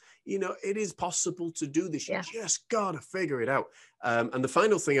months. It is possible to do this. You just got to figure it out. And the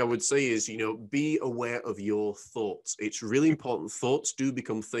final thing I would say is, be aware of your thoughts. It's really important. Thoughts do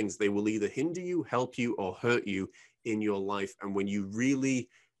become things. They will either hinder you, help you, or hurt you in your life. And when you really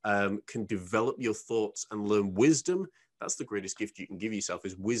can develop your thoughts and learn wisdom, that's the greatest gift you can give yourself,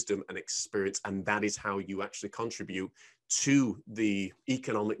 is wisdom and experience. And that is how you actually contribute to the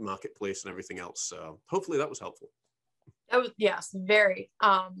economic marketplace and everything else. So hopefully that was helpful. Yes, very.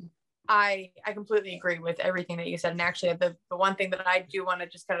 I completely agree with everything that you said. And actually the one thing that I do want to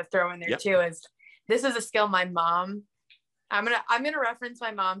just kind of throw in there too is, this is a skill my mom, I'm gonna reference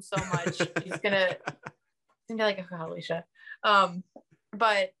my mom so much. She's gonna be like, oh, Alicia.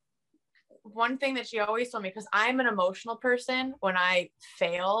 But one thing that she always told me, because I'm an emotional person, when I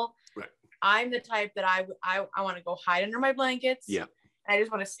fail, I'm the type that I want to go hide under my blankets. Yeah. I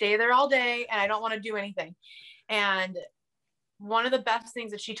just want to stay there all day, and I don't want to do anything. And one of the best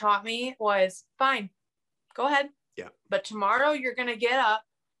things that she taught me was, fine, go ahead. Yeah. But tomorrow you're going to get up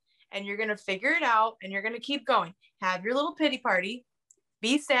and you're going to figure it out, and you're going to keep going. Have your little pity party,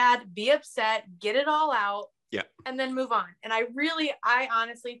 be sad, be upset, get it all out. Yeah. And then move on. And I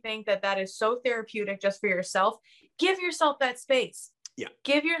honestly think that is so therapeutic just for yourself. Give yourself that space. Yeah.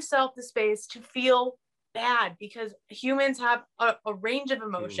 Give yourself the space to feel bad, because humans have a range of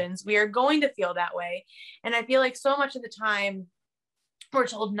emotions. We are going to feel that way. And I feel like so much of the time we're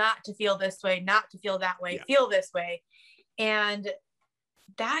told not to feel this way, not to feel that way, feel this way. And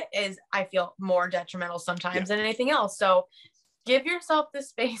that is, I feel, more detrimental sometimes than anything else. So give yourself the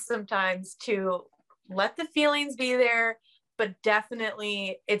space sometimes to let the feelings be there, but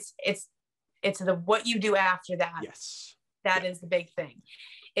definitely it's what you do after that. Yes. That is the big thing.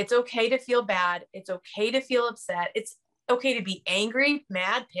 It's okay to feel bad. It's okay to feel upset. It's okay to be angry,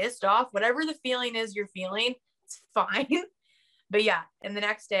 mad, pissed off, whatever the feeling is you're feeling, it's fine. But yeah, and the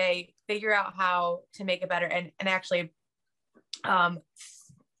next day, figure out how to make it better. And actually,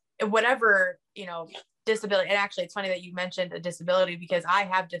 whatever, disability. And actually, it's funny that you mentioned a disability, because I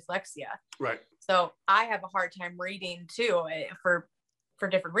have dyslexia. Right. So I have a hard time reading too, for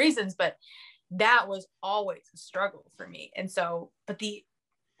different reasons, but that was always a struggle for me. And so, but the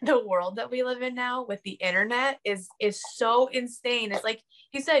world that we live in now with the internet is so insane. It's like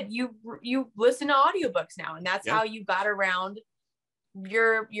you said, you listen to audiobooks now, and that's how you got around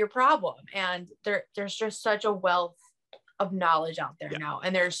your problem. And there's just such a wealth of knowledge out there now,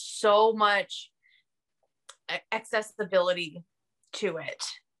 and there's so much accessibility to it,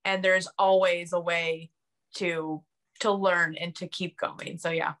 and there's always a way to learn and to keep going.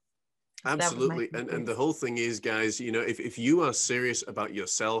 So yeah. Absolutely. And the whole thing is, guys, if you are serious about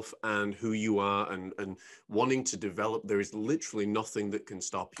yourself and who you are and wanting to develop, there is literally nothing that can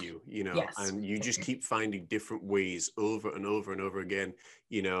stop you, and you just keep finding different ways over and over and over again.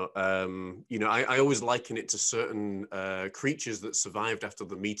 I always liken it to certain creatures that survived after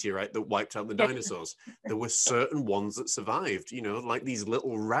the meteorite that wiped out the dinosaurs. There were certain ones that survived, like these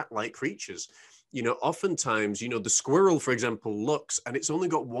little rat-like creatures. Oftentimes, the squirrel, for example, looks, and it's only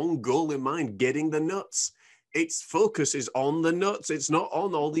got one goal in mind: getting the nuts. Its focus is on the nuts. It's not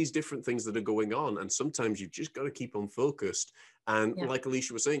on all these different things that are going on. And sometimes you've just got to keep on focused. And like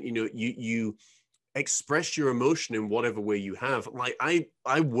Alicia was saying, you express your emotion in whatever way you have. Like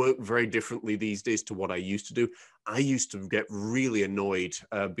I work very differently these days to what I used to do. I used to get really annoyed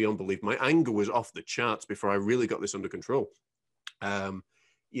beyond belief. My anger was off the charts before I really got this under control.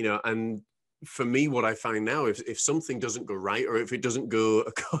 And for me, what I find now, if something doesn't go right, or if it doesn't go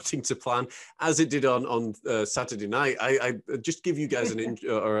according to plan, as it did on Saturday night, I just give you guys an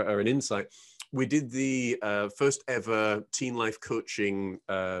insight. We did the first ever Teen Life coaching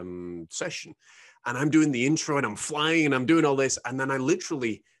session, and I'm doing the intro, and I'm flying, and I'm doing all this, and then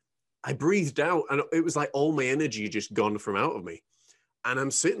I breathed out, and it was like all my energy just gone from out of me. And I'm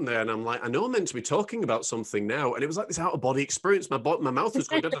sitting there, and I'm like, I know I'm meant to be talking about something now, and it was like this out of body experience. My mouth was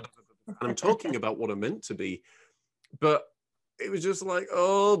going. And I'm talking about what I'm meant to be, but it was just like,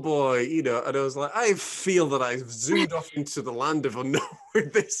 oh boy, and I was like, I feel that I've zoomed off into the land of unknown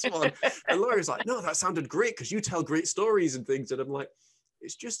with this one. And Laura's like, no, that sounded great, because you tell great stories and things. And I'm like,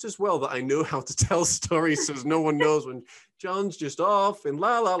 it's just as well that I know how to tell stories, so no one knows when John's just off and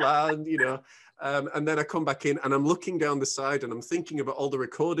la la la, and And then I come back in and I'm looking down the side and I'm thinking about all the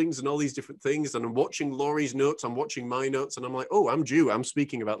recordings and all these different things. And I'm watching Laurie's notes, I'm watching my notes, and I'm like, oh, I'm due. I'm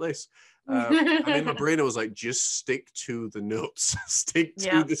speaking about this. And in my brain, I was like, just stick to the notes, stick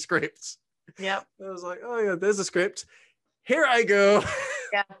to the script. Yep. I was like, oh yeah, there's a script. Here I go.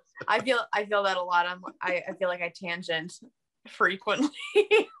 Yeah, I feel that a lot. I feel like I tangent frequently.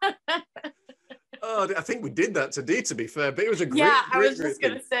 Oh, I think we did that today, to be fair, but it was a great. Yeah, I was just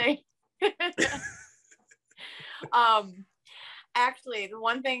gonna say. Actually, the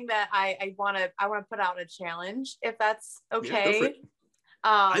one thing that I want to put out a challenge, if that's okay. Yeah, go for it.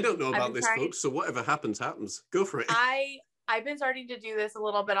 I don't know about this, folks, so whatever happens. Go for it. I've been starting to do this a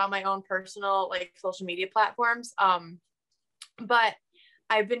little bit on my own personal, like, social media platforms. But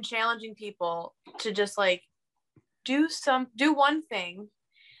I've been challenging people to just, like, do one thing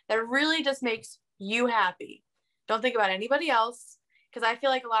that really just makes you happy. Don't think about anybody else. Because I feel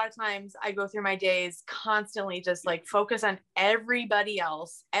like a lot of times I go through my days constantly just, like, focus on everybody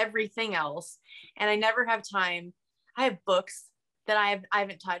else, everything else. And I never have time. I have books that I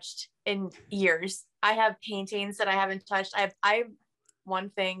haven't touched in years. I have paintings that I haven't touched. I one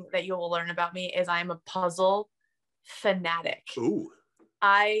thing that you will learn about me is I'm a puzzle fanatic. Ooh.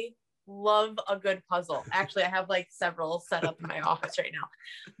 I love a good puzzle. Actually, I have, like, several set up in my office right now.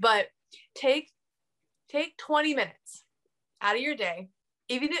 But take 20 minutes out of your day.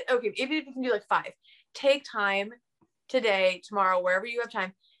 Even if you can do, like, 5, take time today, tomorrow, wherever you have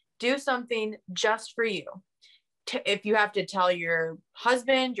time, do something just for you. If you have to tell your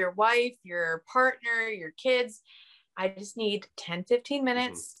husband, your wife, your partner, your kids, I just need 10, 15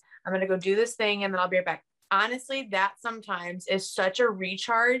 minutes. I'm going to go do this thing and then I'll be right back. Honestly, that sometimes is such a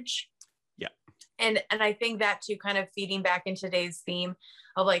recharge. Yeah. And I think that too, kind of feeding back into today's theme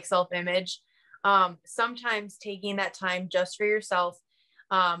of, like, self-image. Sometimes taking that time just for yourself.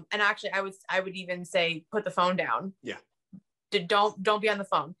 And actually I would even say, put the phone down. Yeah. Don't be on the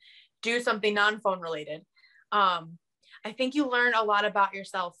phone. Do something non-phone related. I think you learn a lot about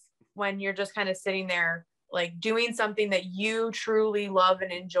yourself when you're just kind of sitting there, like, doing something that you truly love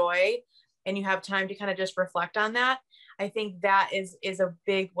and enjoy, and you have time to kind of just reflect on that. I think that is a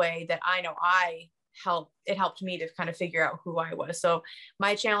big way that I know it helped me to kind of figure out who I was. So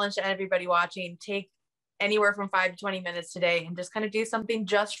my challenge to everybody watching, take anywhere from 5 to 20 minutes today and just kind of do something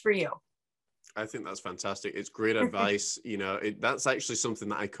just for you. I think that's fantastic. It's great advice. That's actually something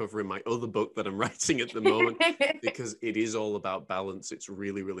that I cover in my other book that I'm writing at the moment, because it is all about balance. It's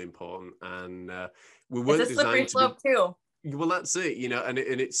really, really important. And we weren't it's a slippery slope too. Well, that's it, and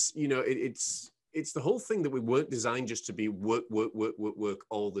it's the whole thing that we weren't designed just to be work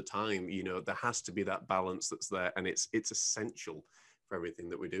all the time. There has to be that balance that's there, and it's essential for everything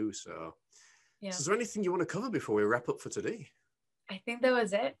that we do. So, yeah. So is there anything you want to cover before we wrap up for today? I think that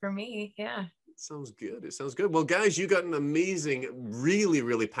was it for me. Yeah. Sounds good. It sounds good. Well, guys, you got an amazing, really,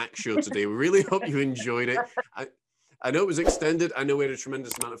 really packed show today. We really hope you enjoyed it. I know it was extended. I know we had a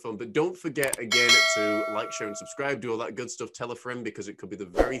tremendous amount of fun, but don't forget again to like, share, and subscribe. Do all that good stuff. Tell a friend, because it could be the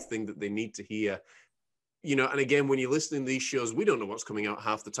very thing that they need to hear. And again, when you're listening to these shows, we don't know what's coming out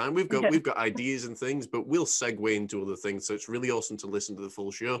half the time. We've got ideas and things, but we'll segue into other things. So it's really awesome to listen to the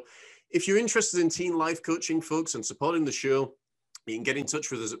full show. If you're interested in teen life coaching, folks, and supporting the show, you can get in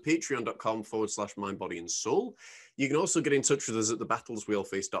touch with us at patreon.com/mind, body, and soul. You can also get in touch with us at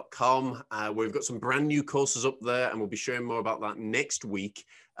thebattlesweallface.com, where we've got some brand new courses up there, and we'll be sharing more about that next week.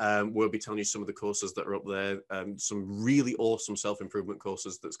 We'll be telling you some of the courses that are up there, some really awesome self-improvement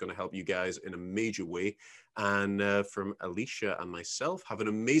courses that's going to help you guys in a major way. And from Alicia and myself, have an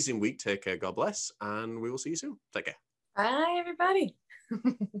amazing week. Take care. God bless. And we will see you soon. Take care. Bye, everybody.